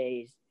old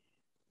days,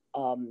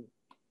 the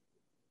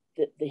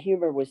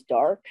humor was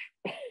dark.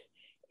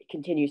 It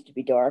continues to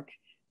be dark,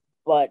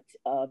 but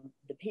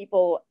the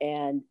people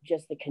and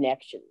just the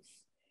connections.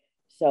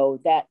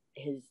 So that's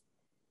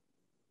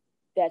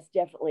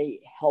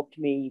definitely helped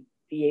me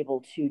be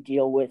able to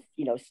deal with,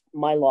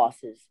 my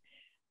losses.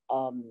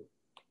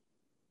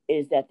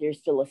 Is that there's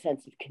still a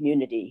sense of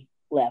community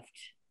left,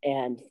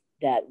 and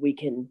that we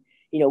can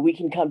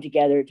come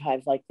together at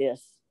times like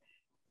this.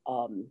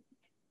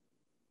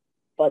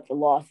 But the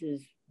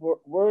losses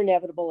were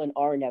inevitable and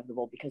are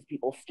inevitable because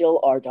people still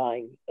are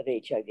dying of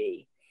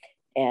HIV.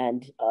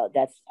 And I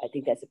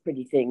think that's a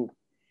pretty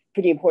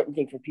important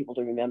thing for people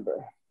to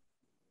remember.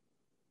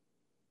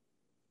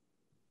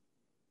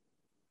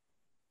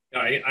 Yeah,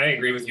 I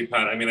agree with you,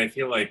 Pat. I mean, I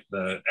feel like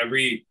for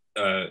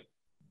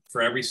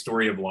every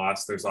story of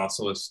loss, there's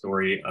also a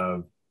story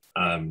of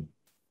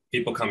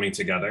people coming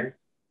together,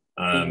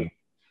 either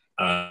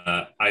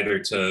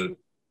to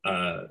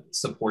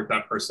support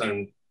that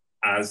person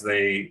as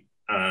they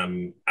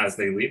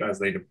leave, as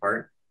they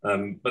depart.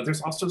 But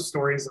there's also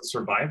stories of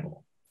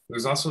survival.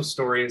 There's also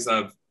stories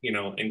of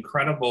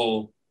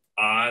incredible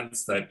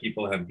odds that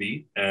people have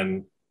beat,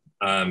 and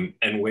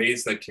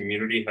ways that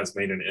community has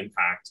made an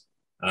impact.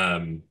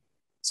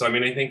 So I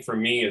mean, I think for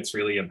me, it's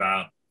really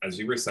about, as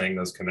you were saying,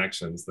 those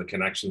connections, the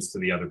connections to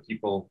the other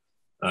people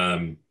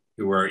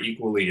who are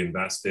equally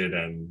invested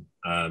and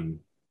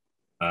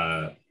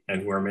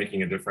who are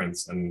making a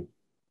difference. And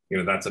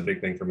that's a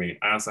big thing for me.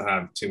 I also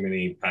have too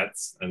many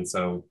pets, and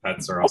so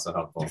pets are also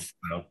helpful.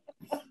 So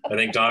I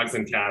think dogs,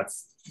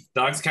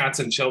 cats,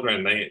 and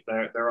children,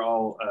 they're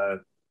all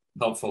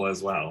helpful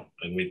as well.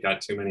 And we've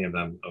got too many of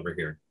them over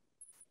here.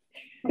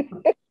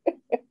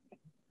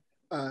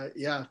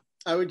 Yeah.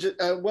 I would just,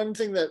 one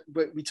thing that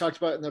we talked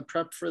about in the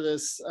prep for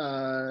this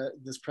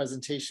this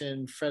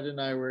presentation, Fred and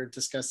I were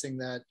discussing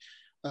that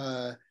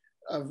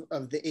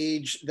of the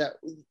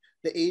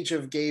age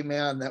of gay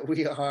man that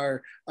we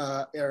are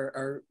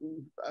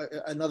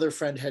another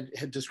friend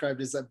had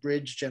described as a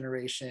bridge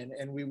generation,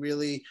 and we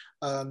really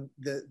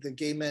the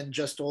gay men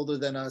just older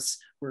than us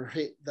were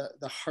hit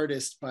the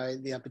hardest by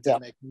the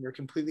epidemic. Yeah. We were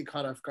completely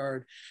caught off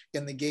guard,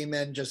 and the gay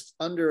men just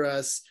under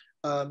us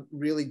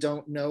really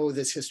don't know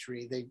this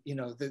history. They,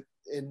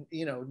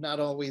 not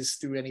always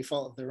through any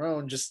fault of their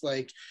own, just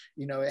like,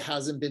 it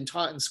hasn't been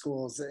taught in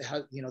schools. It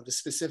has, the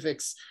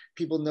specifics,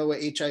 people know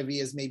what HIV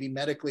is maybe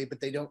medically, but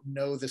they don't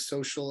know the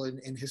social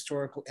and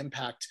historical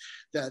impact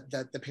that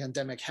the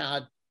pandemic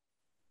had.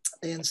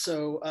 And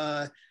so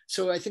I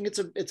think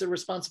it's a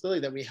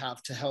responsibility that we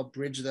have to help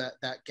bridge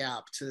that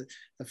gap to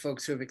the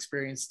folks who have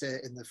experienced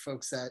it and the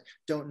folks that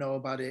don't know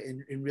about it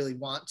and really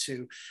want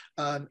to.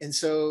 And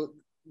so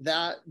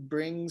that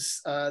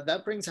brings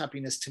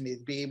happiness to me,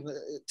 to be able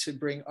to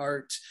bring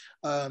art,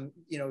 art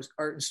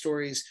and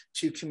stories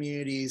to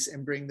communities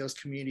and bring those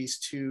communities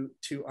to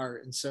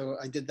art. And so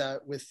I did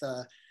that with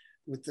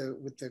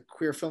the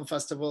Queer Film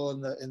Festival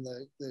and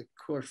the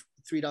Queer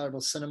 $3 Bill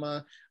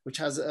Cinema, which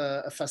has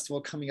a festival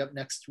coming up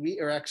next week,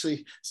 or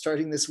actually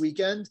starting this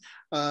weekend.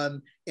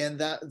 And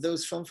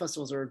those film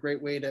festivals are a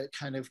great way to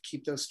kind of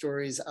keep those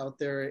stories out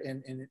there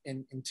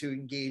and to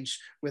engage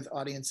with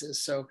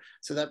audiences. So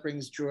that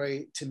brings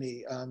joy to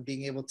me,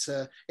 being able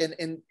to,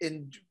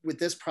 and with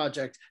this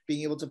project,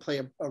 being able to play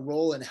a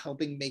role in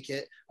helping make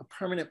it a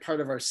permanent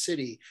part of our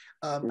city.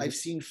 I've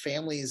seen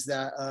families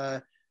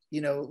that,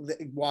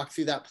 walk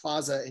through that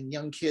plaza and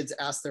young kids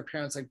ask their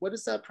parents, like, what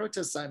does that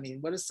protest sign mean?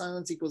 What does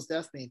silence equals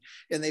death mean?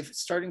 And they've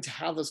starting to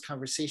have those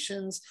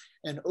conversations,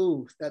 and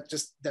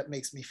that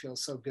makes me feel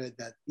so good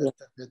that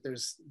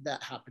there's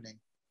that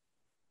happening.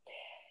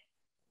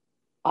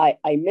 I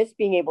miss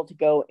being able to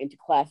go into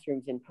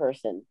classrooms in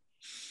person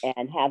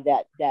and have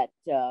that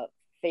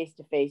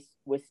face-to-face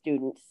with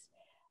students.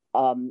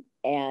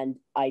 And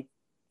I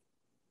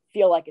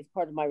feel like it's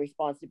part of my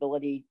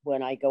responsibility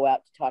when I go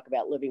out to talk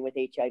about living with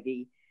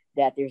HIV,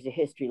 that there's a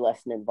history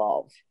lesson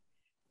involved.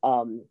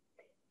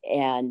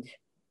 And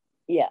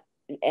yeah,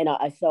 and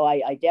I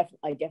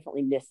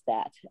definitely miss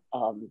that.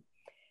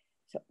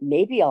 So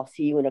maybe I'll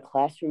see you in a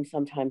classroom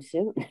sometime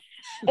soon.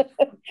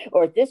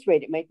 Or at this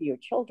rate, it might be your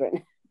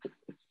children.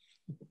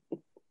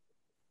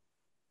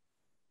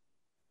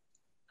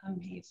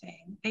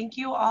 Amazing. Thank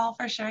you all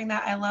for sharing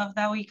that. I love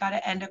that we got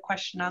to end a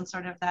question on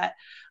sort of that,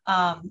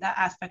 that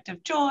aspect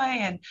of joy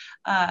and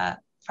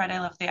Fred, I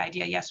love the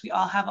idea. Yes, we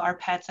all have our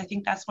pets. I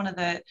think that's one of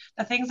the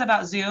things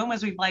about Zoom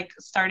is we've like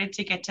started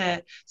to get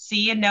to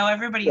see and know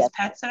everybody's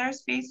pets in our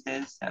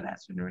spaces. So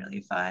that's been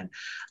really fun.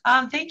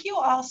 Thank you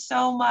all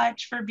so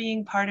much for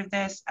being part of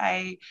this.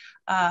 I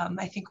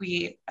think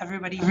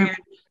everybody here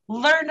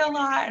learned a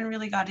lot and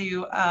really got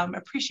to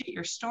appreciate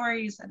your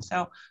stories. And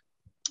so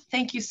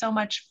thank you so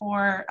much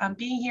for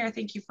being here.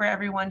 Thank you for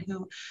everyone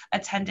who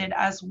attended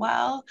as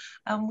well.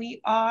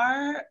 We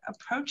are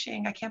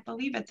approaching, I can't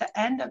believe it, the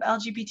end of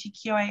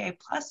LGBTQIA+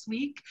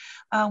 week,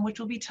 which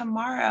will be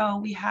tomorrow.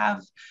 We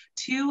have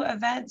 2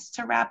 events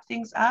to wrap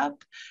things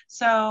up.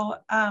 So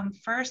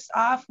first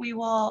off, we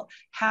will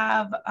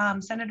have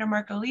Senator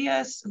Mark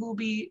Elias, who will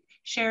be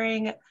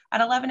sharing at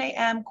 11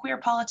 a.m. Queer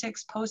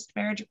Politics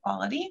Post-Marriage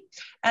Equality.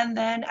 And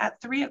then at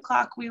 3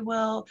 o'clock, we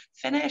will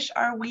finish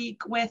our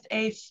week with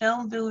a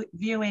film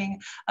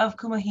viewing of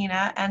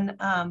Kumahina.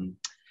 And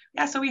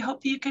yeah, so we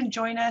hope that you can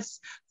join us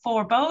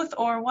for both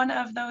or one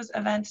of those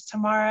events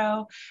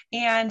tomorrow.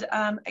 And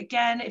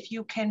again, if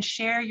you can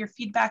share your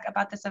feedback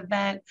about this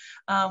event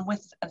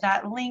with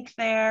that link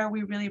there,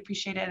 we really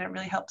appreciate it. And it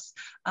really helps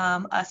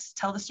us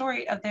tell the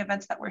story of the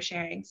events that we're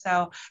sharing.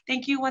 So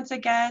thank you once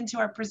again to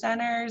our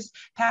presenters,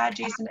 Pat,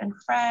 Jason, and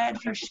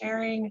Fred, for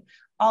sharing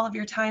all of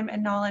your time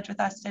and knowledge with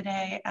us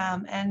today.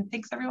 And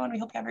thanks everyone. We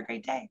hope you have a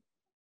great day.